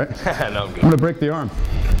 you right? No, I'm gonna break the arm.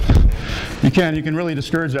 You can really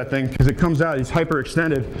discourage that thing because it comes out. He's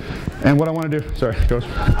hyperextended, and what I want to do. Sorry, coach.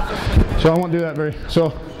 So I won't do that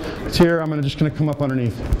So it's here. I'm just gonna come up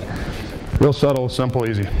underneath. Real subtle, simple,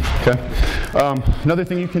 easy. Okay. Another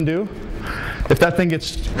thing you can do, if that thing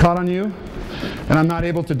gets caught on you, and I'm not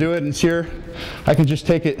able to do it, and it's here, I can just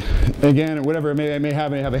take it again, or whatever it may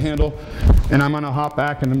have a handle, and I'm gonna hop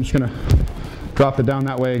back, and I'm just gonna drop it down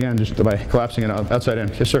that way again, just by collapsing it outside in.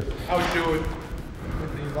 Yes, sir. How would you do it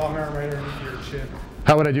with the long arm right underneath your chin?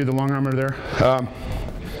 How would I do the long arm over there?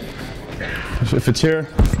 If it's here,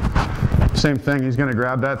 same thing. He's gonna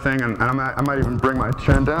grab that thing, and I might even bring my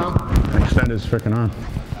chin down and extend his freaking arm.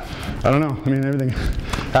 I don't know. I mean, everything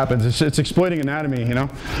happens. It's exploiting anatomy, you know.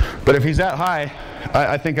 But if he's that high,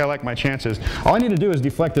 I think I like my chances. All I need to do is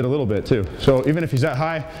deflect it a little bit too. So even if he's that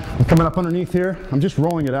high, I'm coming up underneath here. I'm just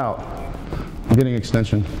rolling it out. I'm getting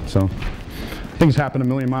extension. So things happen a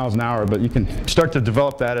million miles an hour, but you can start to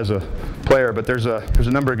develop that as a player. But there's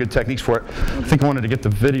a number of good techniques for it. I think I wanted to get the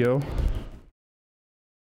video.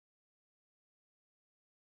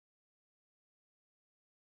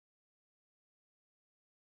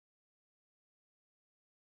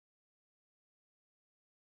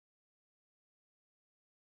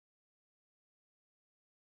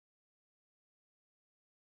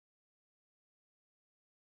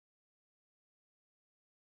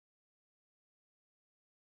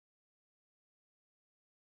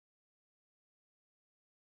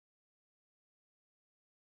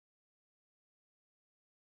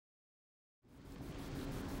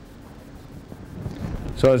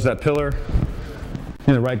 So is that pillar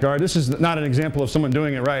in the right guard? This is not an example of someone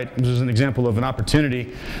doing it right. This is an example of an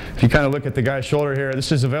opportunity. If you kind of look at the guy's shoulder here,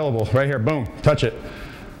 this is available right here. Boom, touch it.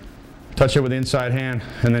 Touch it with the inside hand,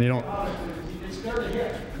 and then you don't.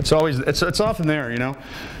 It's always, it's often there, you know.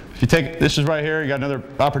 If you take, this is right here, you got another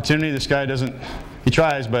opportunity. This guy doesn't, he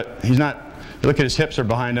tries, but he's not, you look at his hips are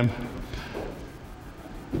behind him.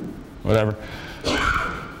 Whatever.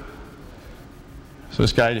 So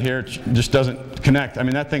this guy here just doesn't connect. I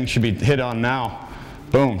mean, that thing should be hit on now.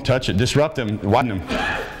 Boom, touch it, disrupt him, widen him.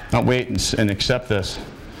 Not wait and accept this.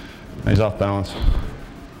 He's off balance.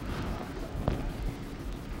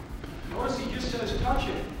 Notice he just says touch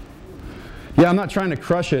it. Yeah, I'm not trying to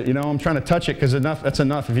crush it, you know, I'm trying to touch it because that's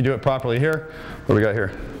enough if you do it properly. Here, what do we got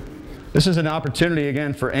here? This is an opportunity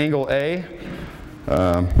again for angle A.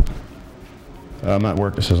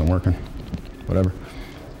 This isn't working. Whatever.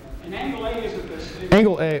 And angle A is at this.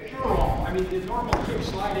 Angle A. I mean, the normal kick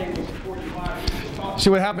slide angle is 45. See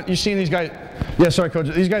what happened? You seen these guys? Yeah, sorry, coach.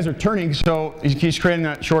 These guys are turning, so he's creating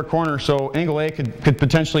that short corner. So angle A could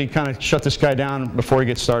potentially kind of shut this guy down before he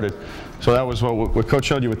gets started. So that was what coach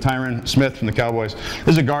showed you with Tyron Smith from the Cowboys.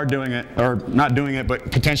 This is a guard doing it, or not doing it, but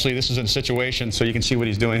potentially this is a situation. So you can see what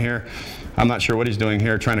he's doing here. I'm not sure what he's doing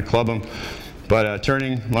here, trying to club him. But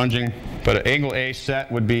turning, lunging. But an angle A set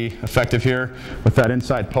would be effective here with that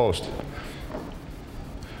inside post.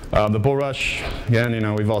 The bull rush, again, you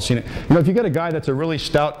know, we've all seen it. You know, if you get a guy that's a really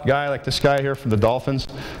stout guy like this guy here from the Dolphins,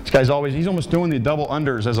 this guy's he's almost doing the double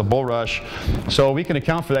unders as a bull rush. So we can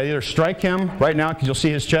account for that. Either strike him right now, because you'll see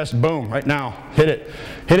his chest, boom, right now, hit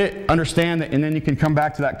it, understand that, and then you can come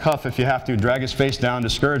back to that cuff if you have to, drag his face down,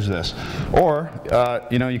 discourage this. Or,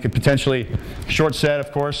 you know, you could potentially short set,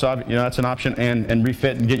 of course, you know, that's an option, and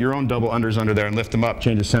refit and get your own double unders under there and lift them up,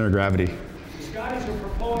 change the center of gravity. Scott is a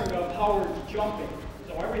proponent of Howard's jumping.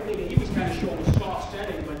 Everything he was kind of showing was soft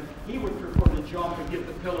setting, but he would prefer to jump and get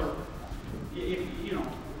the pillar, you know.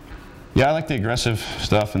 Yeah, I like the aggressive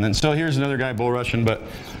stuff. And then, so here's another guy bull rushing, but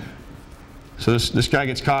So this guy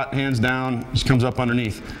gets caught, hands down, just comes up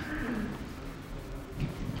underneath.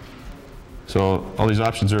 So all these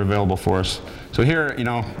options are available for us. So here, you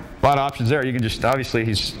know, a lot of options there. You can just, obviously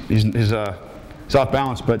he's off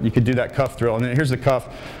balance, but you could do that cuff drill. And then here's the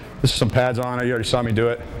cuff. This is some pads on it. You already saw me do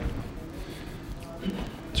it.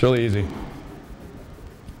 It's really easy.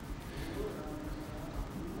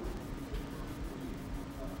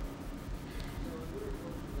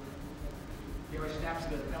 He always snaps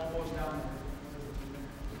the elbows down.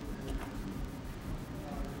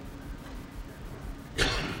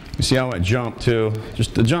 You see how it jumped too.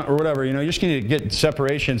 Just the jump or whatever, you know, you're just going to get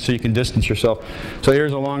separation so you can distance yourself. So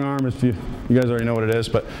here's a long arm, if you guys already know what it is,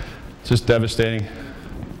 but it's just devastating.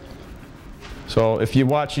 So if you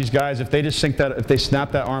watch these guys, if they just sink that, if they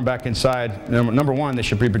snap that arm back inside, number one, they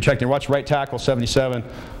should be protecting. Watch right tackle, 77.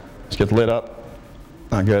 Let's get lit up.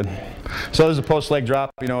 Not good. So there's a post leg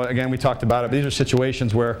drop. You know, again, we talked about it. These are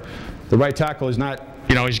situations where the right tackle is not,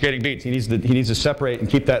 you know, he's getting beat. He needs to separate and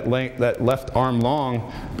keep that left arm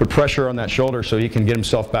long, put pressure on that shoulder so he can get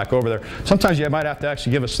himself back over there. Sometimes you might have to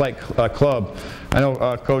actually give a slight club. I know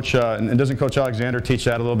Coach, and doesn't Coach Alexander teach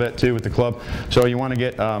that a little bit too with the club? So you want to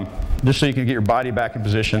get, just so you can get your body back in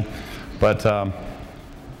position. But I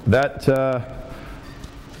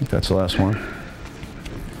think that's the last one.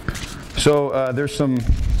 So there's some,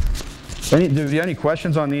 do you have any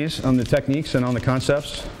questions on these, on the techniques and on the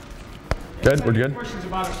concepts? Good, we're good. Questions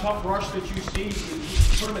about a tough rush that you see, you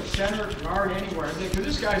put him at center, guard, anywhere. Because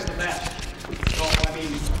this guy's the best. So, I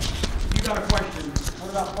mean, you got a question. What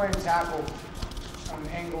about playing tackle on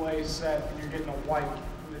angle A set and you're getting a wipe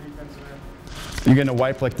from the defensive end? You're getting a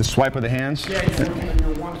wipe, like the swipe of the hands? Yeah, you're looking at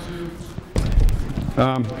your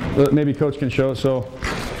 1-2. Maybe Coach can show. So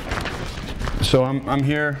I'm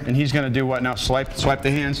here, and he's going to do what now? Swipe the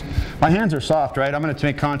hands. My hands are soft, right? I'm going to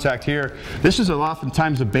make contact here. This is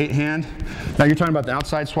oftentimes a bait hand. Now you're talking about the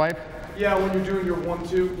outside swipe? Yeah, when you're doing your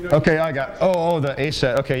 1-2. You know, okay, I got. Oh, the A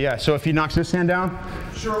set. Okay, yeah. So if he knocks this hand down.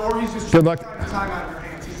 Sure, or he's just good luck. time out of your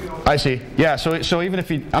hands. I see. Yeah. So even if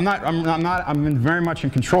he, I'm very much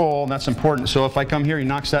in control, and that's important. So if I come here, he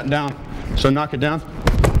knocks that down. So knock it down.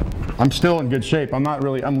 I'm still in good shape. I'm not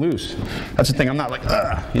really, I'm loose. That's the thing, I'm not like,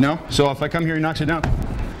 you know? So if I come here, he knocks it down.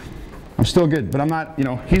 I'm still good, but I'm not, you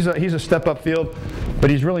know, he's a step up field, but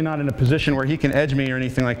he's really not in a position where he can edge me or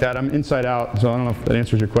anything like that. I'm inside out, so I don't know if that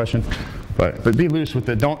answers your question. But be loose with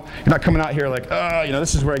it. You're not coming out here like, you know,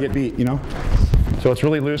 this is where I get beat, you know? So it's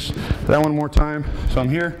really loose. That one more time. So I'm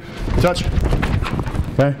here, touch.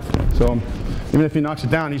 Okay, so even if he knocks it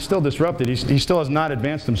down, he's still disrupted. He still has not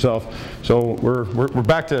advanced himself. So we're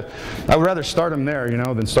back to, I would rather start him there, you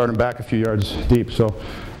know, than start him back a few yards deep. So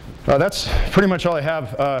that's pretty much all I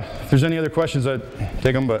have. If there's any other questions, I'd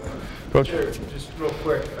take them, but Coach? Sure, just real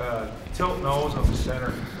quick, tilt nose on the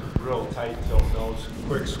center, real tight tilt nose,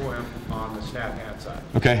 quick swim on the snap hand side.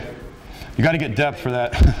 Okay. You got to get depth for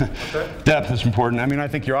that. Depth is important. I mean, I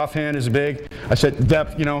think your offhand is big. I said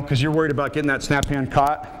depth, you know, because you're worried about getting that snap hand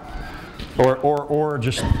caught. Or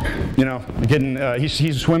just, you know, getting,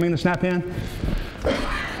 he's swimming the snap hand?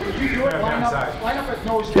 You do it, line up at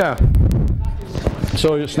nose. Yeah.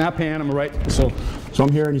 So your snap hand, I'm right, so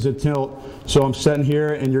I'm here and he's at tilt. So I'm setting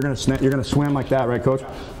here and you're gonna swim like that, right, Coach?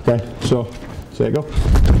 Okay, so there you go.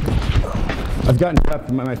 I've gotten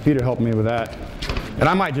depth, my feet are helping me with that. And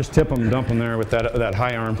I might just tip him and dump him there with that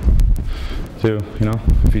high arm too, you know,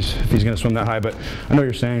 if he's gonna swim that high. But I know what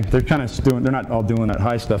you're saying. They're kind of doing, they're not all doing that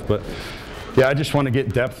high stuff, but yeah, I just want to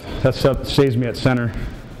get depth. That stuff saves me at center.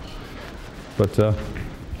 But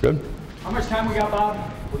good. How much time we got, Bob?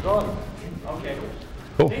 We're done. Okay.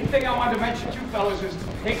 Cool. The thing I wanted to mention too, fellas, is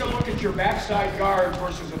take a look at your backside guard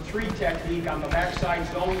versus a 3 technique on the backside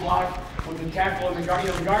zone block with the tackle and the guard. You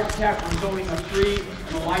know, the guard tackle is zoning a 3 and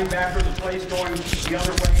the linebacker the plays going the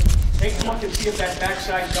other way. Take a look and see if that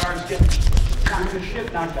backside guard's getting the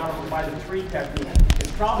shit knocked out of him by the 3 technique.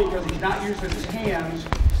 It's probably because he's not using his hands.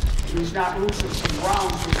 He's not loose with some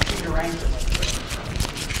ground, so his feet are anchored.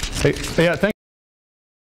 Hey, yeah, thanks.